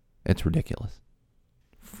 It's ridiculous.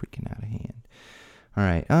 Freaking out of hand. All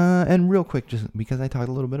right. And real quick, just because I talked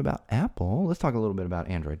a little bit about Apple, let's talk a little bit about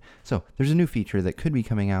Android. So there's a new feature that could be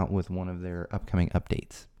coming out with one of their upcoming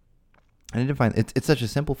updates. And I didn't find it's such a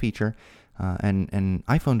simple feature, and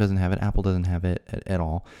iPhone doesn't have it, Apple doesn't have it at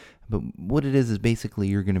all. But what it is basically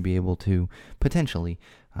you're going to be able to potentially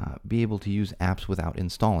be able to use apps without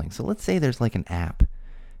installing. So let's say there's like an app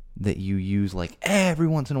that you use like every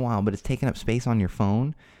once in a while, but it's taking up space on your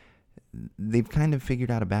phone. They've kind of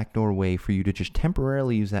figured out a backdoor way for you to just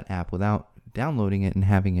temporarily use that app without downloading it and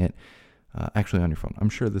having it actually on your phone. I'm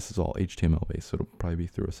sure this is all HTML based, so it'll probably be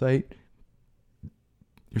through a site.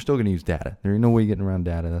 You're still going to use data. There ain't no way you're getting around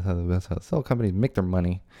data. That's how cell companies make their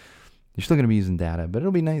money. You're still going to be using data, but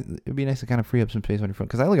it'll be nice. It'd be nice to kind of free up some space on your phone.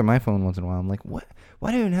 Because I look at my phone once in a while, I'm like, what?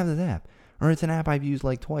 Why do I even have this app? Or it's an app I've used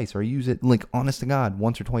like twice, or I use it like honest to God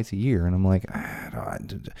once or twice a year, and I'm like,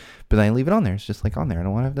 but I leave it on there. It's just like on there. I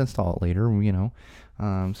don't want to have to install it later,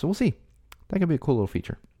 So we'll see. That could be a cool little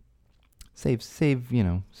feature. Save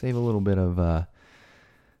a little bit of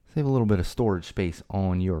storage space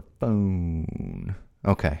on your phone.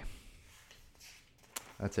 Okay.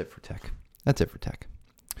 That's it for tech. Let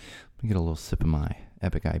me get a little sip of my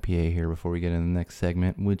Epic IPA here before we get into the next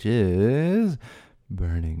segment, which is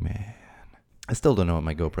Burning Man. I still don't know what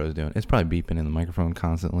my GoPro's doing. It's probably beeping in the microphone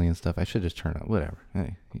constantly and stuff. I should just turn it. Whatever.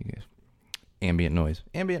 Hey, you guys. Ambient noise.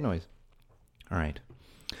 All right.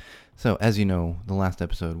 So, as you know, the last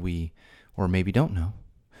episode or maybe don't know,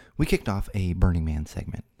 we kicked off a Burning Man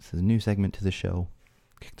segment. This is a new segment to the show.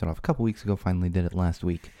 Kicked it off a couple weeks ago. Finally did it last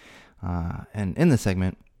week. And in this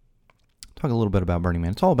segment, talk a little bit about Burning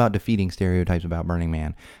Man. It's all about defeating stereotypes about Burning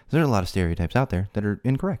Man. There's a lot of stereotypes out there that are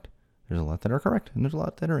incorrect. There's a lot that are correct, and there's a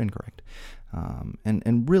lot that are incorrect.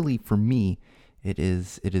 And really, for me, it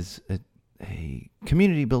is a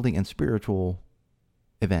community building and spiritual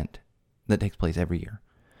event that takes place every year.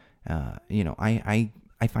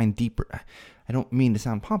 I find deeper. I don't mean to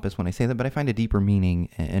sound pompous when I say that, but I find a deeper meaning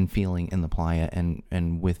and feeling in the playa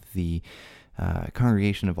and with the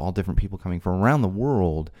congregation of all different people coming from around the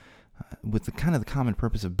world, with the kind of the common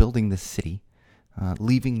purpose of building this city,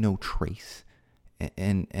 leaving no trace,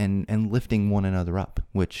 and lifting one another up,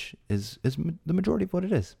 which is the majority of what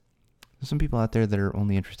it is. There's some people out there that are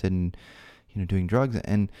only interested in, doing drugs,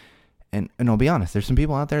 and I'll be honest, there's some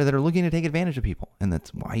people out there that are looking to take advantage of people, and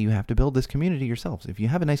that's why you have to build this community yourselves. If you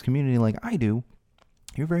have a nice community like I do,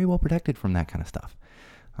 you're very well protected from that kind of stuff.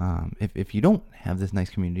 If you don't have this nice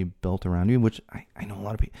community built around you, which I know a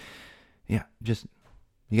lot of people, you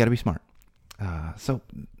got to be smart. So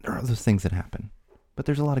there are those things that happen, but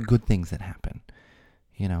there's a lot of good things that happen.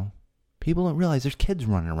 People don't realize there's kids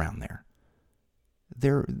running around there.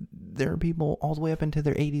 There are people all the way up into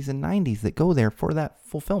their 80s and 90s that go there for that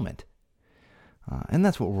fulfillment. And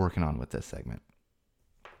that's what we're working on with this segment.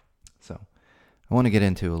 So I want to get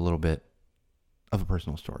into a little bit of a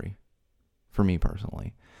personal story for me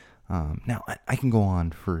personally. Now, I can go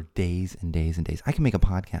on for days and days and days. I can make a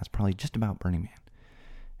podcast probably just about Burning Man.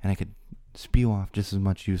 And I could spew off just as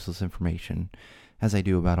much useless information as I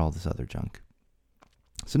do about all this other junk.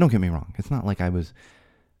 So don't get me wrong. It's not like I was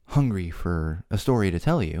hungry for a story to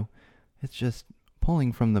tell you. It's just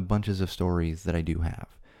pulling from the bunches of stories that I do have.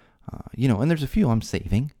 And there's a few I'm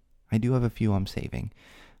saving. I do have a few I'm saving.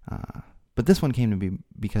 But this one came to me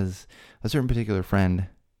because a certain particular friend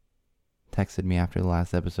texted me after the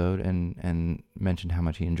last episode and mentioned how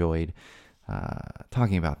much he enjoyed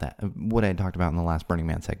talking about that, what I had talked about in the last Burning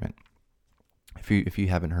Man segment. If you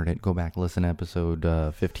haven't heard it, go back, listen to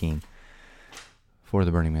episode 15 for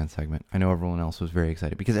the Burning Man segment. I know everyone else was very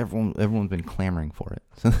excited because everyone's been clamoring for it.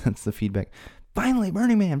 So that's the feedback. Finally,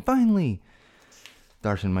 Burning Man, finally!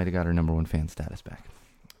 Darshan might have got her number one fan status back.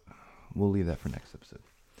 We'll leave that for next episode.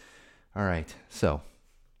 All right, so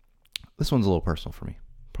this one's a little personal for me.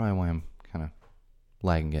 Probably why I'm kind of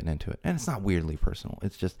lagging getting into it. And it's not weirdly personal.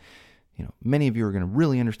 It's just, many of you are going to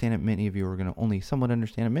really understand it. Many of you are going to only somewhat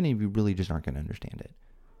understand it. Many of you really just aren't going to understand it.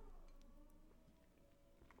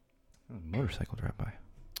 Oh, motorcycle drive by.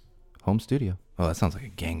 Home studio. Oh, that sounds like a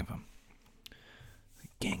gang of them. A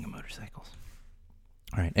gang of motorcycles.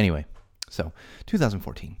 All right, anyway. So,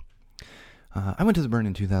 2014. I went to the burn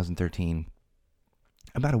in 2013.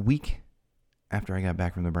 About a week after I got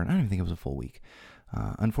back from the burn. I don't even think it was a full week.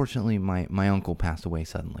 Unfortunately, my uncle passed away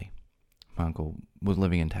suddenly. My uncle was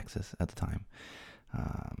living in Texas at the time.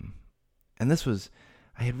 And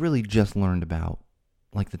I had really just learned about,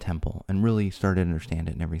 the temple, and really started to understand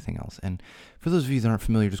it and everything else. And for those of you that aren't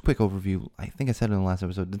familiar, just quick overview. I think I said it in the last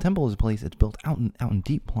episode. The temple is a place, it's built out in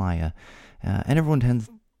deep playa, and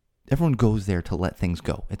everyone goes there to let things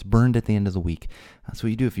go. It's burned at the end of the week. So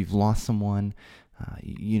what you do if you've lost someone,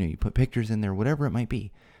 you put pictures in there, whatever it might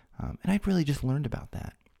be. And I'd really just learned about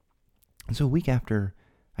that. And so a week after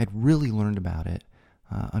I'd really learned about it,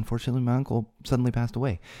 unfortunately my uncle suddenly passed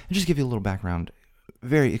away. And just to give you a little background,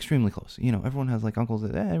 very extremely close. Everyone has uncles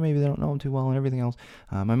that maybe they don't know him too well and everything else.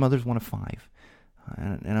 My mother's one of 5.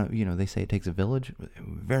 And they say it takes a village.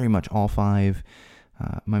 Very much all 5.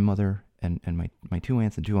 My mother and my 2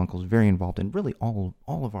 aunts and 2 uncles very involved in really all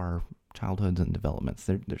of our childhoods and developments.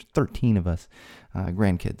 There's 13 of us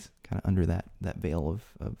grandkids kind of under that veil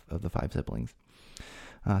of the 5 siblings.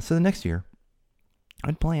 So the next year,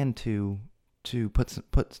 I'd planned to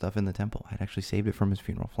put stuff in the temple. I'd actually saved it from his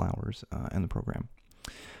funeral flowers and the program.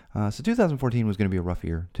 So 2014 was going to be a rough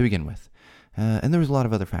year to begin with. And there was a lot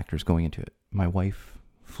of other factors going into it. My wife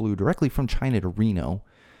flew directly from China to Reno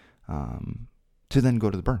to then go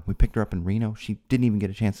to the burn. We picked her up in Reno. She didn't even get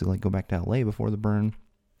a chance to go back to LA before the burn.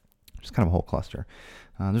 It's kind of a whole cluster.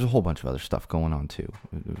 There's a whole bunch of other stuff going on too.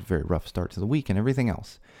 It was a very rough start to the week and everything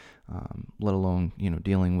else. Let alone,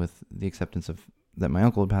 dealing with the acceptance of that my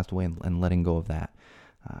uncle had passed away and letting go of that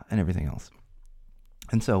and everything else.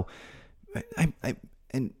 And so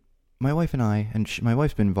and my wife and I, and my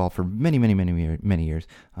wife's been involved for many years,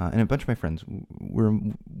 and a bunch of my friends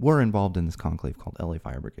were involved in this conclave called LA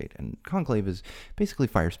Fire Brigade. And conclave is basically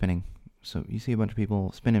fire spinning. So you see a bunch of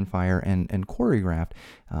people spinning fire and choreographed,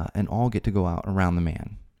 and all get to go out around the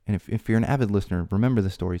man. And if you're an avid listener, remember the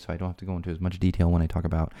story so I don't have to go into as much detail when I talk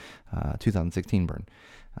about 2016 burn.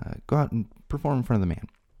 Go out and perform in front of the man.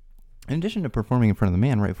 In addition to performing in front of the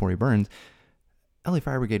man right before he burns, LA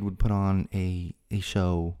Fire Brigade would put on a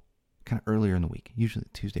show kind of earlier in the week, usually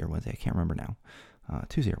Tuesday or Wednesday. I can't remember now.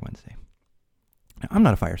 Tuesday or Wednesday. Now, I'm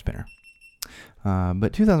not a fire spinner.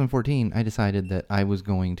 But 2014, I decided that I was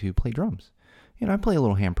going to play drums. I play a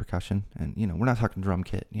little hand percussion, and, we're not talking drum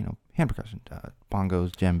kit, hand percussion, bongos,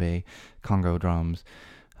 djembe, Congo drums,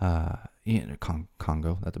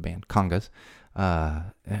 Congo, that's a band, congas.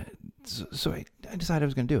 So I decided I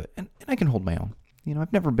was going to do it, and I can hold my own. I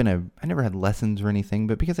never had lessons or anything,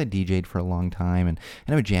 but because I DJ'd for a long time, and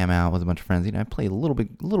I would jam out with a bunch of friends, I played a little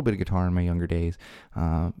bit of guitar in my younger days.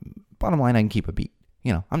 Bottom line, I can keep a beat.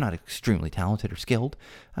 I'm not extremely talented or skilled,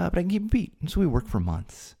 but I can keep a beat. And so we worked for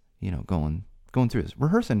months, going through this,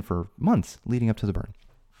 rehearsing for months leading up to the burn.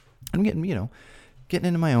 I'm getting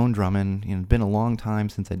into my own drumming. It's been a long time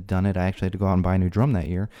since I'd done it. I actually had to go out and buy a new drum that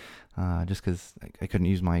year, just because I couldn't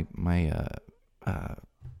use my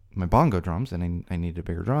bongo drums, and I needed a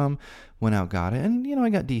bigger drum. Went out, got it, and I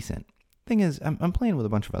got decent. Thing is, I'm playing with a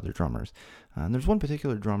bunch of other drummers. And there's one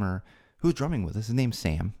particular drummer who's drumming with us. His name's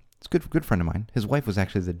Sam. It's a good friend of mine. His wife was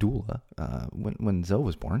actually the doula when Zoe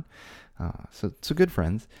was born. So good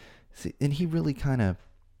friends. See, and he really kind of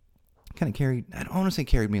carried, I don't want to say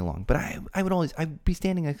carried me along, but I'd be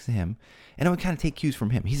standing next to him, and I would kind of take cues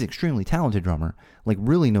from him. He's an extremely talented drummer,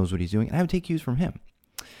 really knows what he's doing, and I would take cues from him.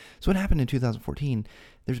 So what happened in 2014,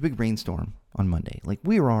 there's a big rainstorm on Monday.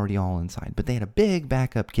 We were already all inside, but they had a big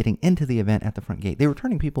backup getting into the event at the front gate. They were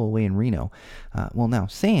turning people away in Reno. Now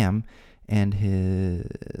Sam and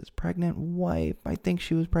his pregnant wife, I think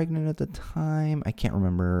she was pregnant at the time. I can't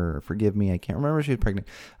remember. Forgive me. I can't remember if she was pregnant.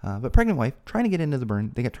 But pregnant wife, trying to get into the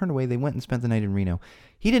burn. They got turned away. They went and spent the night in Reno.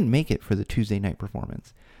 He didn't make it for the Tuesday night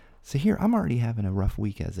performance. So here, I'm already having a rough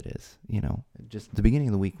week as it is. Just the beginning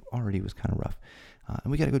of the week already was kind of rough.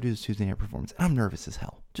 And we got to go do this Tuesday night performance. I'm nervous as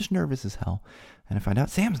hell. Just nervous as hell. And I find out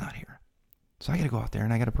Sam's not here. So I got to go out there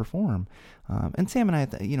and I got to perform. And Sam and I,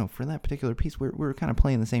 for that particular piece, we're kind of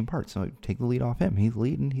playing the same part. So I take the lead off him. He's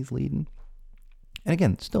leading. And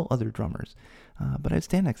again, still other drummers. But I'd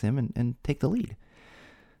stand next to him and take the lead.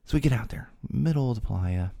 So we get out there, middle of the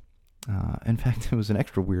playa. In fact, it was an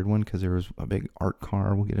extra weird one because there was a big art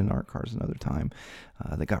car. We'll get into art cars another time.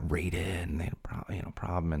 That got raided and they had a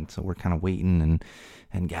problem. And so we're kind of waiting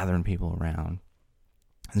and gathering people around.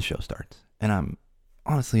 And the show starts. And I'm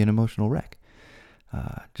honestly an emotional wreck.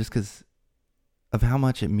 Just because of how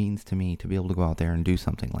much it means to me to be able to go out there and do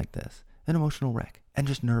something like this. An emotional wreck. And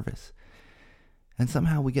just nervous. And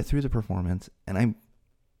somehow we get through the performance. And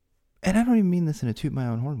I don't even mean this in a toot my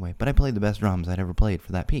own horn way, but I played the best drums I'd ever played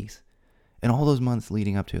for that piece. And all those months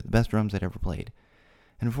leading up to it, the best drums I'd ever played.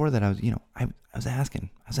 And before that, I was asking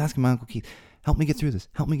my Uncle Keith, help me get through this.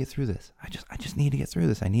 Help me get through this. I just need to get through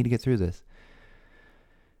this. I need to get through this.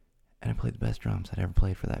 And I played the best drums I'd ever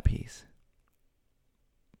played for that piece.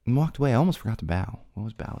 And walked away. I almost forgot to bow. I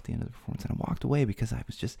almost bow at the end of the performance. And I walked away because I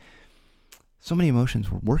was just, so many emotions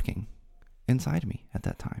were working inside me at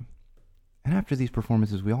that time. And after these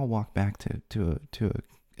performances, we all walked back to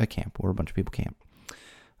a camp where a bunch of people camp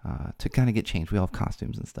to kind of get changed. We all have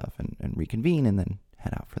costumes and stuff and reconvene and then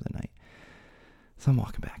head out for the night. So I'm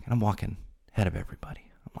walking back and I'm walking ahead of everybody.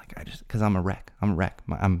 I'm like, because I'm a wreck.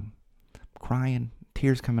 I'm crying,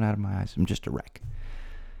 tears coming out of my eyes. I'm just a wreck.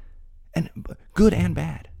 And good and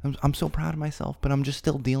bad. I'm so proud of myself, but I'm just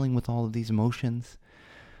still dealing with all of these emotions.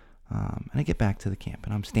 And I get back to the camp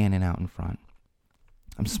and I'm standing out in front.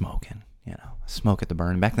 I'm smoking. Smoke at the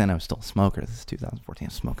burn. Back then I was still a smoker. This is 2014.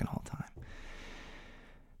 I'm smoking all the time.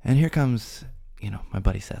 And here comes, my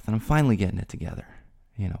buddy Seth. And I'm finally getting it together.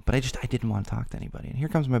 But I didn't want to talk to anybody. And here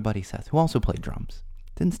comes my buddy Seth, who also played drums.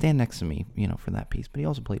 Didn't stand next to me, for that piece. But he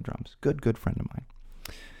also played drums. Good friend of mine.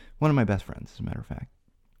 One of my best friends, as a matter of fact.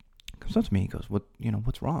 Comes up to me. He goes,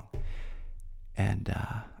 what's wrong? And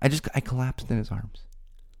I collapsed in his arms.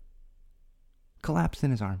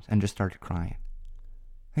 And just started crying.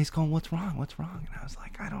 And he's going, what's wrong? And I was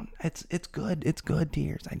like, it's good,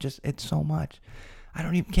 tears. It's so much.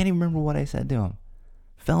 Can't even remember what I said to him.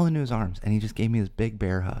 Fell into his arms and he just gave me this big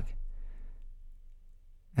bear hug.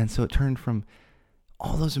 And so it turned from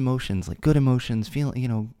all those emotions, like good emotions,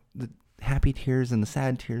 feeling, the happy tears and the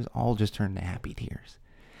sad tears all just turned to happy tears.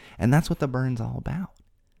 And that's what the burn's all about.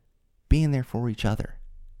 Being there for each other.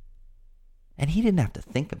 And he didn't have to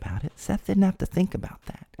think about it. Seth didn't have to think about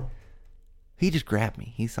that. He just grabbed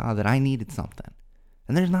me. He saw that I needed something.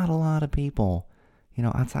 And there's not a lot of people,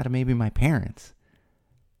 outside of maybe my parents,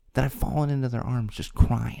 that I've fallen into their arms just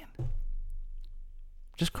crying.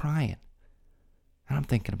 And I'm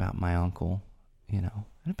thinking about my uncle, and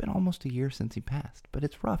it's been almost a year since he passed. But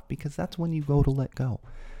it's rough because that's when you go to let go.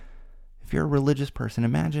 If you're a religious person,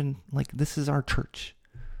 imagine, this is our church.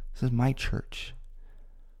 This is my church.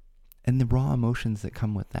 and the raw emotions that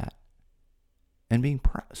come with that. And being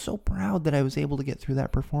so proud that I was able to get through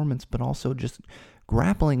that performance, but also just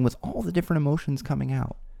grappling with all the different emotions coming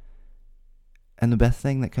out. And the best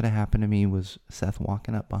thing that could have happened to me was Seth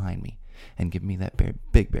walking up behind me and giving me that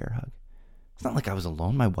big bear hug. It's not like I was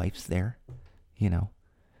alone. My wife's there, you know.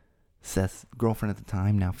 Seth's girlfriend at the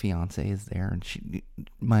time, now fiance, is there. And she,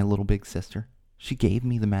 my little big sister, she gave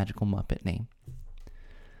me the Magical Muppet name.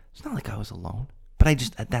 It's not like I was alone.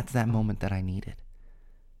 But that's that moment that I needed.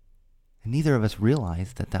 And neither of us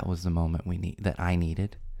realized that that was the moment that I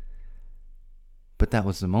needed. But that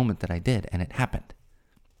was the moment that I did, and it happened.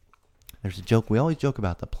 There's a joke, we always joke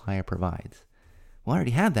about the playa provides. Well, I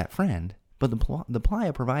already had that friend, but the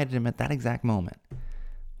playa provided him at that exact moment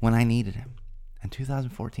when I needed him. And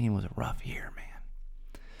 2014 was a rough year,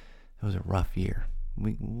 man. It was a rough year.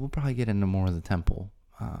 We'll probably get into more of the temple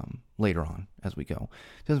later on as we go.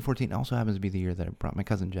 2014 also happens to be the year that I brought my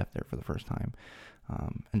cousin Jeff there for the first time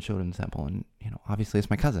and showed him the temple. And, you know, obviously it's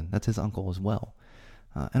my cousin. That's his uncle as well.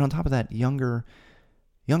 And on top of that, younger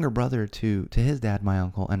brother to his dad, my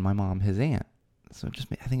uncle, and my mom, his aunt. So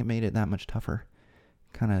I think it made it that much tougher.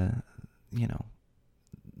 Kind of, you know,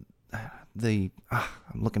 I'm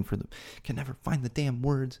looking for can never find the damn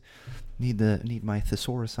words. Need my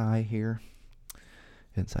thesaurus eye here.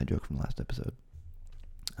 Inside joke from last episode.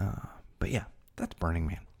 But yeah, that's Burning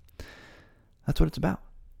Man. That's what it's about.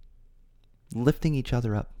 Lifting each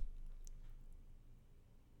other up.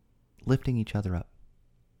 Lifting each other up.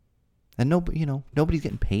 And nobody's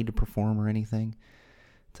getting paid to perform or anything.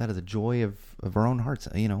 It's out of the joy of our own hearts,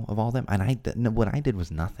 you know, of all them. And what I did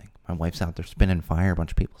was nothing. My wife's out there spinning fire, a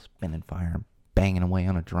bunch of people spinning fire, banging away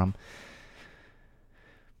on a drum.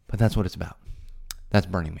 But that's what it's about. That's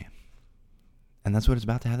Burning Man. And that's what it's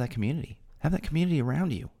about to have that community. Have that community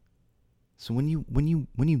around you. So when you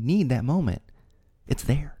need that moment, it's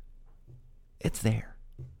there. It's there.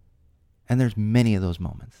 And there's many of those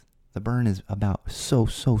moments. The burn is about so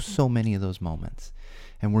many of those moments.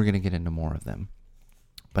 And we're going to get into more of them.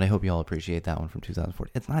 But I hope you all appreciate that one from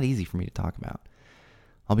 2014. It's not easy for me to talk about.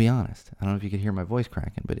 I'll be honest. I don't know if you could hear my voice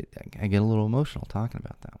cracking, but I get a little emotional talking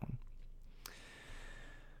about that one.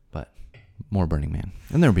 But more Burning Man.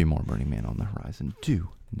 And there'll be more Burning Man on the horizon.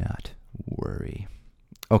 Do not worry.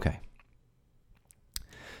 Okay.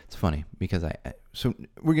 It's funny because so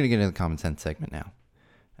we're going to get into the common sense segment now.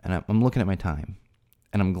 And I'm looking at my time.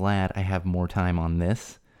 And I'm glad I have more time on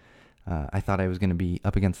this. I thought I was going to be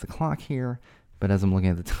up against the clock here. But as I'm looking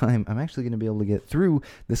at the time, I'm actually going to be able to get through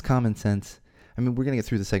this common sense. I mean, we're going to get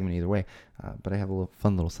through the segment either way. But I have a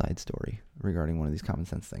fun little side story regarding one of these common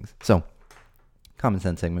sense things. So, common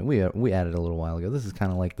sense segment. We added a little while ago. This is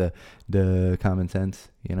kind of like the common sense,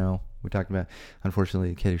 you know. We talked about, unfortunately,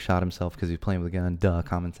 the kid who shot himself because he was playing with a gun.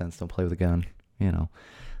 Common sense. Don't play with a gun, you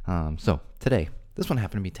know. So, today. This one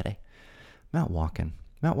happened to me today. I'm out walking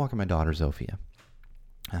my daughter, Zofia.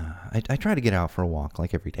 I try to get out for a walk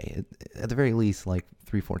like every day, at the very least like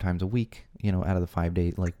 3-4 times a week, you know, out of the 5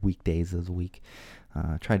 days, like weekdays of the week.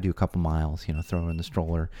 Try to do a couple miles, you know, throw in the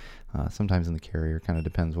stroller, sometimes in the carrier, kind of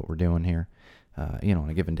depends what we're doing here, you know, on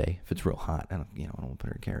a given day. If it's real hot, I don't put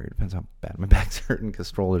her in carrier. It depends how bad my back's hurting because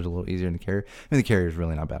stroller's a little easier than the carrier. I mean, the carrier's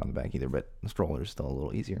really not bad on the back either, but the stroller's still a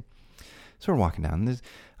little easier. So we're walking down. There's,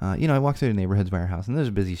 I walk through the neighborhoods by our house, and there's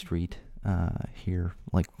a busy street here,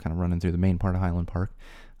 like kind of running through the main part of Highland Park.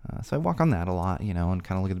 So I walk on that a lot, you know, and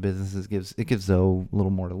kind of look at the businesses. It gives Zoe a little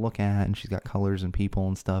more to look at, and she's got colors and people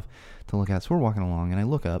and stuff to look at. So we're walking along, and I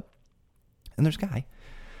look up, and there's a guy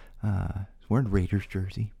wearing a Raiders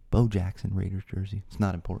jersey, Bo Jackson Raiders jersey. It's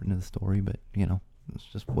not important to the story, but, you know, it's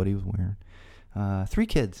just what he was wearing. 3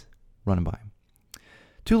 kids running by him.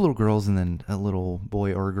 2 little girls and then a little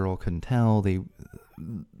boy or a girl, couldn't tell. They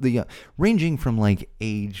ranging from like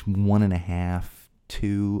age 1.5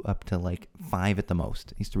 2 up to like 5 at the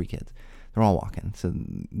most. These 3 kids, they're all walking. So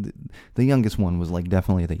the youngest one was like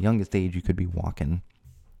definitely the youngest age you could be walking,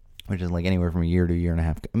 which is like anywhere from a year to a year and a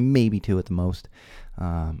half, maybe 2 at the most,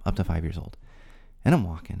 up to 5 years old. And I'm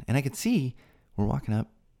walking, and I could see we're walking up,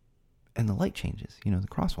 and the light changes. You know, the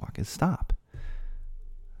crosswalk is stop.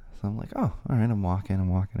 So I'm like, oh, all right, I'm walking.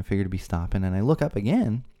 I figured to be stopping, and I look up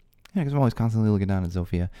again, because I'm always constantly looking down at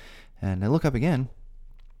Zofia, and I look up again.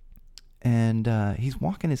 And he's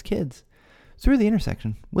walking his kids through the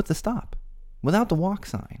intersection with the stop, without the walk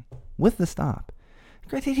sign, with the stop.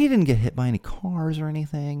 Granted, he didn't get hit by any cars or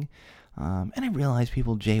anything. And I realize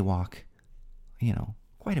people jaywalk, you know,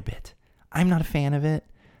 quite a bit. I'm not a fan of it.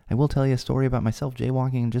 I will tell you a story about myself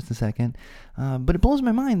jaywalking in just a second. But it blows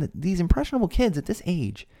my mind that these impressionable kids at this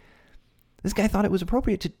age, this guy thought it was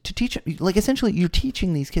appropriate to teach, like essentially you're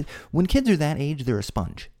teaching these kids. When kids are that age, they're a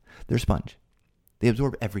sponge. They're a sponge. They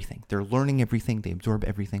absorb everything. They're learning everything. They absorb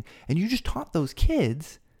everything. And you just taught those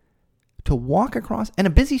kids to walk across, and a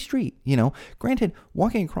busy street, granted,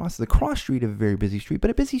 walking across the cross street of a very busy street, but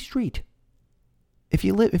a busy street. If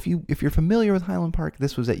you're familiar with Highland Park,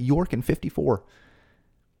 this was at York and 54.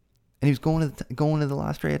 And he was going to the La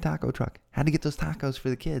Estrella taco truck. Had to get those tacos for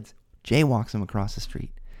the kids. Jaywalks them across the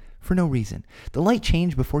street for no reason. The light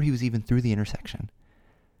changed before he was even through the intersection.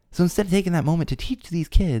 So instead of taking that moment to teach these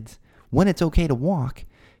kids when it's okay to walk,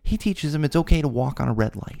 he teaches them it's okay to walk on a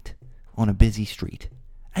red light on a busy street.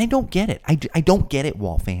 I don't get it. I don't get it,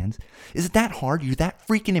 Wall fans. Is it that hard? You're that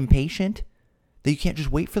freaking impatient that you can't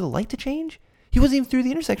just wait for the light to change? He wasn't even through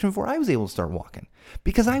the intersection before I was able to start walking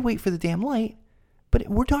because I wait for the damn light, but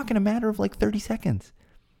we're talking a matter of like 30 seconds.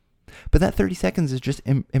 But that 30 seconds is just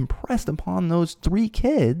impressed upon those 3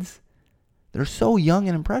 kids that are so young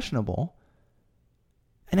and impressionable.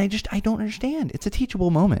 And I don't understand. It's a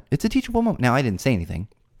teachable moment. Now, I didn't say anything.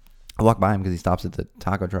 I walk by him because he stops at the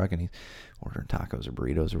taco truck and he's ordering tacos or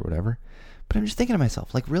burritos or whatever. But I'm just thinking to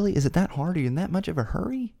myself, like, really, is it that hard? Are you in that much of a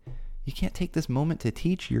hurry? You can't take this moment to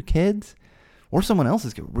teach your kids or someone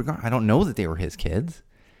else's kids. I don't know that they were his kids.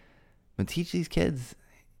 But teach these kids,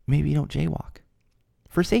 maybe you don't jaywalk.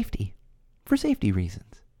 For safety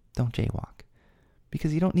reasons. Don't jaywalk.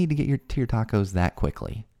 Because you don't need to get to your tacos that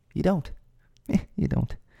quickly. You don't. You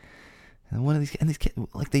don't. And these kids,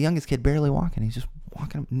 like the youngest kid, barely walking. He's just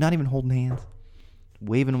walking, not even holding hands,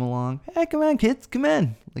 waving them along. Hey, come on, kids, come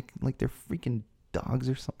in. Like they're freaking dogs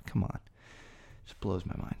or something. Come on. Just blows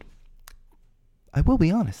my mind. I will be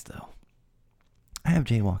honest, though. I have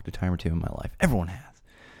jaywalked a time or two in my life. Everyone has.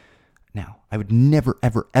 Now, I would never,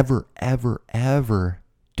 ever, ever, ever, ever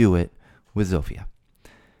do it with Zofia.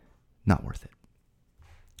 Not worth it.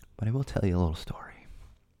 But I will tell you a little story.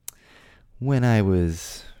 When I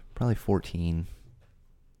was probably 14,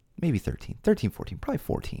 maybe 13, 14, probably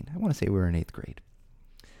 14. I want to say we were in 8th grade.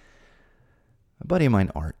 A buddy of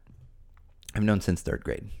mine, Art, I've known since 3rd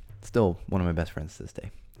grade. Still one of my best friends to this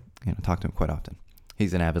day. I talk to him quite often.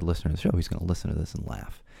 He's an avid listener of the show. He's going to listen to this and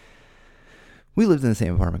laugh. We lived in the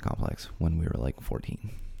same apartment complex when we were like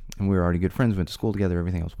 14. And we were already good friends, went to school together,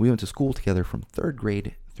 everything else. We went to school together from 3rd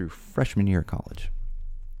grade through freshman year of college.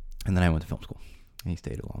 And then I went to film school. And he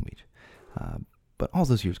stayed at Long Beach. But all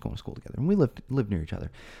those years going to school together. And we lived near each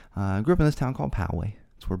other. Grew up in this town called Poway.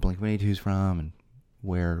 It's where Blink-182 is from and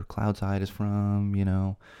where Cloudside is from,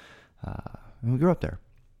 And we grew up there.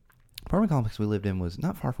 Apartment complex we lived in was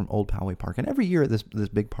not far from Old Poway Park. And every year at this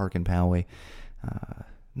big park in Poway,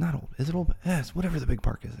 not old. Is it old? Yes, whatever the big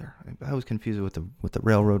park is there. I was confused with the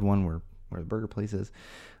railroad one where the burger place is.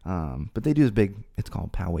 But they do this big, it's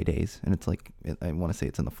called Poway Days. And it's like, I want to say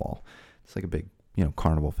it's in the fall. It's like a big,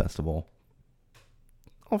 carnival festival.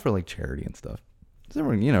 All for like charity and stuff. So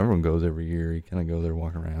everyone goes every year. You kind of go there,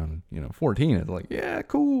 walk around. 14 is like, yeah,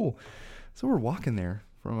 cool. So we're walking there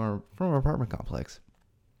from our apartment complex.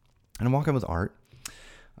 And I'm walking with Art.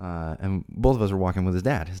 And both of us are walking with his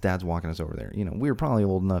dad. His dad's walking us over there. We were probably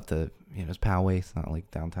old enough to, it's Poway. It's not like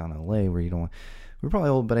downtown LA where you don't want, we were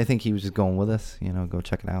probably old, but I think he was just going with us, go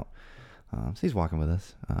check it out. So he's walking with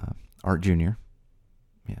us. Art Jr.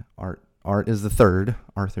 Yeah. Art is the third.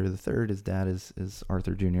 Arthur the third. His dad is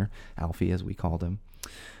Arthur Jr. Alfie, as we called him.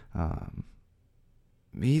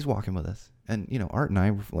 He's walking with us. And, Art and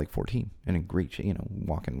I were like 14 and in great shape,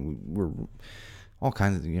 walking. We're all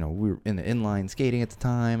kinds of, we were in the inline skating at the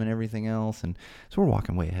time and everything else. And so we're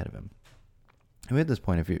walking way ahead of him. And at this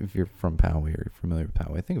point, if you're from Poway or you're familiar with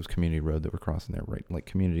Poway, I think it was Community Road that we're crossing there, right? Like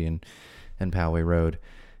Community and Poway Road.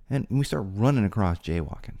 And we start running across,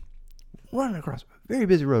 jaywalking. Running across, very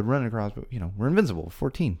busy road, running across, but, we're invincible,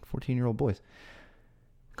 14-year-old boys.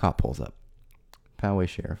 Cop pulls up. Poway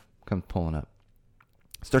Sheriff comes pulling up.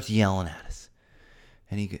 Starts yelling at us.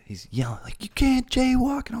 And he's yelling, like, you can't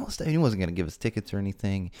jaywalk and all this stuff. And he wasn't going to give us tickets or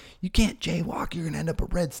anything. You can't jaywalk. You're going to end up a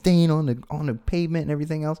red stain on the pavement and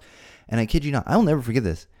everything else. And I kid you not, I'll never forget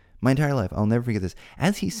this. My entire life, I'll never forget this.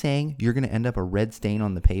 As he's saying, you're going to end up a red stain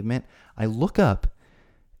on the pavement, I look up,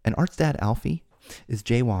 and Art's dad, Alfie, is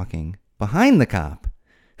jaywalking behind the cop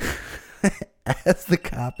as the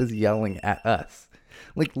cop is yelling at us.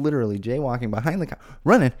 Like, literally jaywalking behind the cop,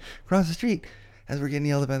 running across the street as we're getting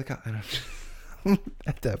yelled at by the cop. And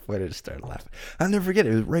at that point, I just started laughing. I'll never forget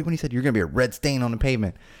it. It was right when he said, you're going to be a red stain on the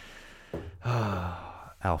pavement.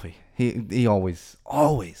 Alfie. He always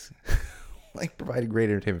like provided great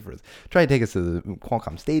entertainment for us. Tried to take us to the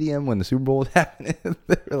Qualcomm Stadium when the Super Bowl was happening.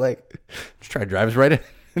 They were like, just try to drive us right in.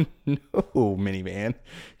 No, minivan.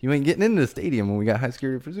 You ain't getting into the stadium when we got high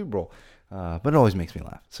security for Super Bowl. But it always makes me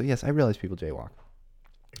laugh. So yes, I realize people jaywalk.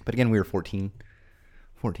 But again, we were 14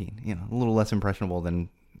 14, a little less impressionable than,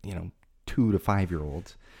 2 to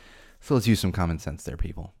 5-year-olds. So let's use some common sense there,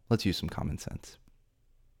 people. Let's use some common sense.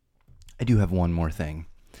 I do have one more thing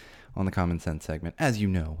on the common sense segment. As you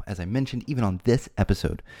know, as I mentioned, even on this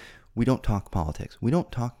episode, we don't talk politics.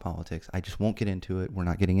 I just won't get into it. We're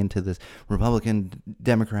not getting into this Republican,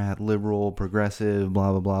 Democrat, liberal, progressive,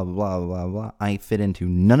 blah, blah, blah, blah, blah, blah, blah. I fit into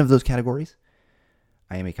none of those categories.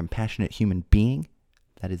 I am a compassionate human being.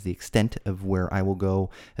 That is the extent of where I will go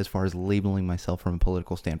as far as labeling myself from a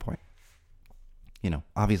political standpoint.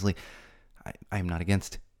 Obviously, I am not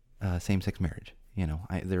against same-sex marriage.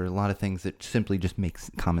 There are a lot of things that simply just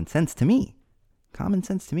makes common sense to me. Common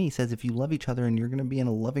sense to me says if you love each other and you're going to be in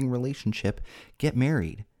a loving relationship, get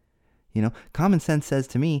married. Common sense says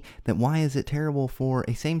to me that why is it terrible for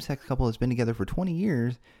a same-sex couple that's been together for 20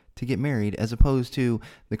 years to get married as opposed to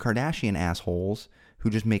the Kardashian assholes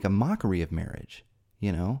who just make a mockery of marriage,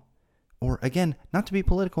 Or again, not to be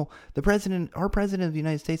political, our president of the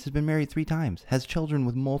United States has been married 3 times, has children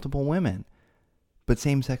with multiple women. But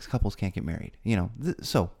same-sex couples can't get married.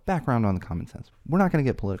 So background on the common sense. We're not going to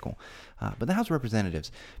get political. But the House of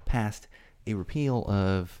Representatives passed a repeal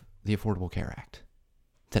of the Affordable Care Act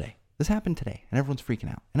today. This happened today, and everyone's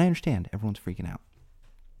freaking out. And I understand everyone's freaking out.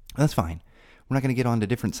 That's fine. We're not going to get onto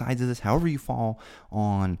different sides of this. However you fall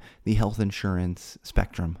on the health insurance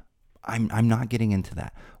spectrum, I'm not getting into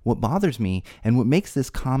that. What bothers me and what makes this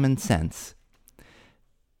common sense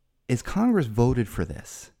is Congress voted for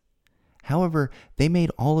this. However, they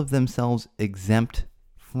made all of themselves exempt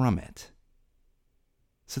from it.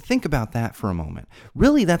 So think about that for a moment.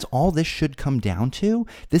 Really, that's all this should come down to.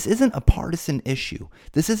 This isn't a partisan issue.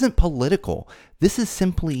 This isn't political. This is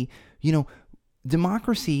simply,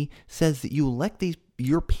 democracy says that you elect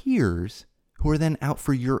your peers who are then out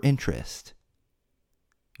for your interest.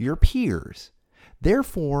 Your peers.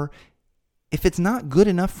 Therefore, if it's not good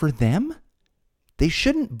enough for them, they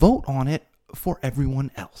shouldn't vote on it for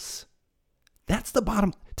everyone else. That's the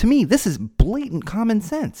bottom. To me, this is blatant common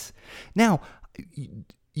sense. Now,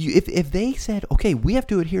 if they said, okay, we have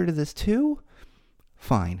to adhere to this too,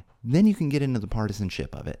 fine. Then you can get into the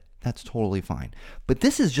partisanship of it. That's totally fine. But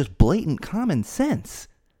this is just blatant common sense.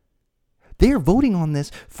 They are voting on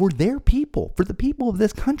this for their people, for the people of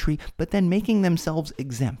this country, but then making themselves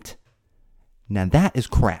exempt. Now, that is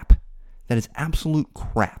crap. That is absolute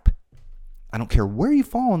crap. I don't care where you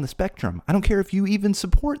fall on the spectrum. I don't care if you even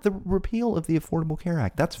support the repeal of the Affordable Care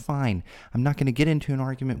Act. That's fine. I'm not going to get into an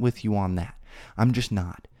argument with you on that. I'm just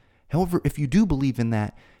not. However, if you do believe in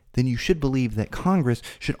that, then you should believe that Congress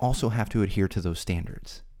should also have to adhere to those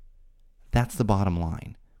standards. That's the bottom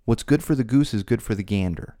line. What's good for the goose is good for the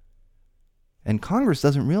gander. And Congress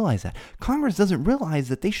doesn't realize that. Congress doesn't realize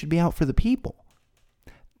that they should be out for the people.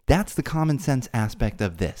 That's the common sense aspect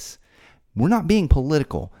of this. We're not being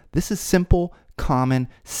political. This is simple, common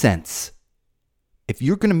sense. If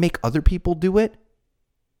you're going to make other people do it,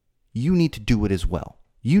 you need to do it as well.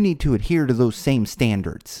 You need to adhere to those same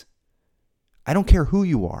standards. I don't care who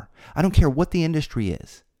you are. I don't care what the industry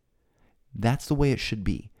is. That's the way it should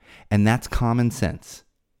be. And that's common sense.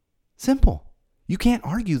 Simple. You can't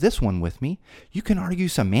argue this one with me. You can argue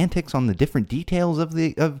semantics on the different details of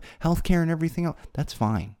healthcare and everything else. That's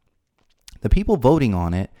fine. The people voting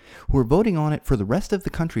on it, who are voting on it for the rest of the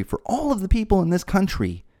country, for all of the people in this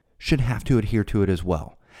country, should have to adhere to it as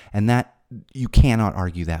well. And that, you cannot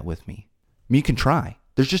argue that with me. You can try.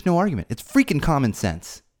 There's just no argument. It's freaking common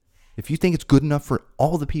sense. If you think it's good enough for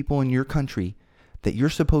all the people in your country that you're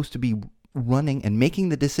supposed to be running and making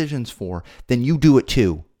the decisions for, then you do it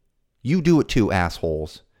too. You do it too,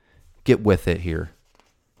 assholes. Get with it here.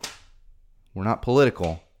 We're not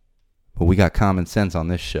political, but we got common sense on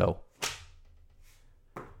this show.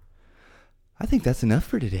 I think that's enough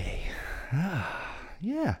for today.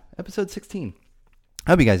 Yeah, episode 16.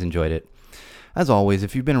 I hope you guys enjoyed it. As always,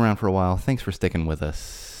 if you've been around for a while, thanks for sticking with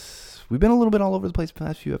us. We've been a little bit all over the place the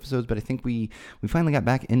past few episodes, but I think we finally got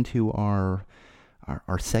back into our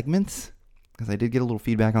segments, because I did get a little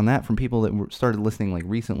feedback on that from people that started listening like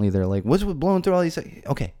recently. They're like, what's blowing through all these?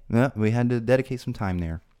 Okay, we had to dedicate some time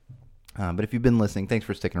there. But if you've been listening, thanks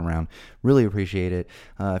for sticking around. Really appreciate it.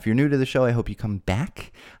 If you're new to the show, I hope you come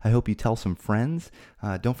back. I hope you tell some friends.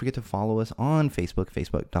 Don't forget to follow us on Facebook,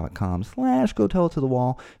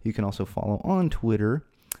 facebook.com/GoTellItToTheWall. You can also follow on Twitter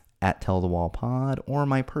 @TellTheWallPod or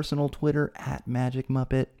my personal Twitter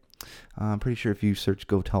 @MagicMuppet. I'm pretty sure if you search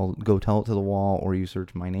Go Tell It to the Wall or you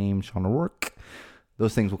search my name, Sean O'Rourke,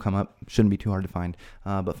 those things will come up. Shouldn't be too hard to find.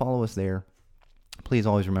 But follow us there. Please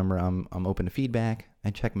always remember I'm open to feedback. I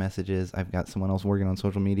check messages. I've got someone else working on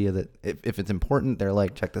social media that if it's important, they're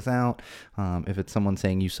like, check this out. If it's someone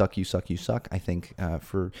saying you suck, I think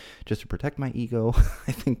for just to protect my ego,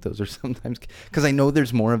 I think those are sometimes, because I know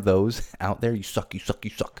there's more of those out there. You suck.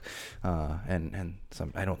 And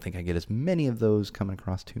some, I don't think I get as many of those coming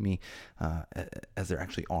across to me as there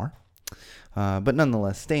actually are. But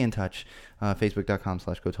nonetheless, stay in touch.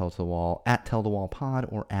 Facebook.com/GoTellItToTheWall,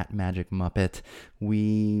 @TellTheWallPod, or @MagicMuppet.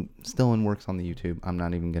 We still in works on the YouTube. I'm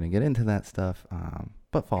not even going to get into that stuff,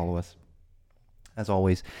 but follow us. As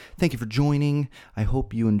always, thank you for joining. I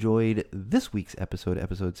hope you enjoyed this week's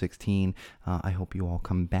episode 16. I hope you all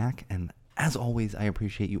come back. And as always, I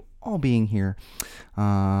appreciate you all being here.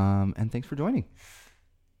 And thanks for joining.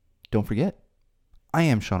 Don't forget, I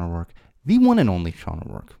am Sean O'Rourke, the one and only Sean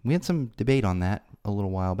O'Rourke. We had some debate on that a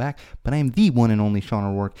little while back, but I am the one and only Sean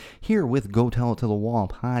O'Rourke here with Go Tell It to the Wall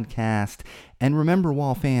podcast. And remember,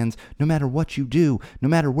 Wall fans, no matter what you do, no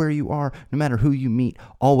matter where you are, no matter who you meet,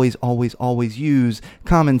 always, always, always use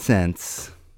common sense.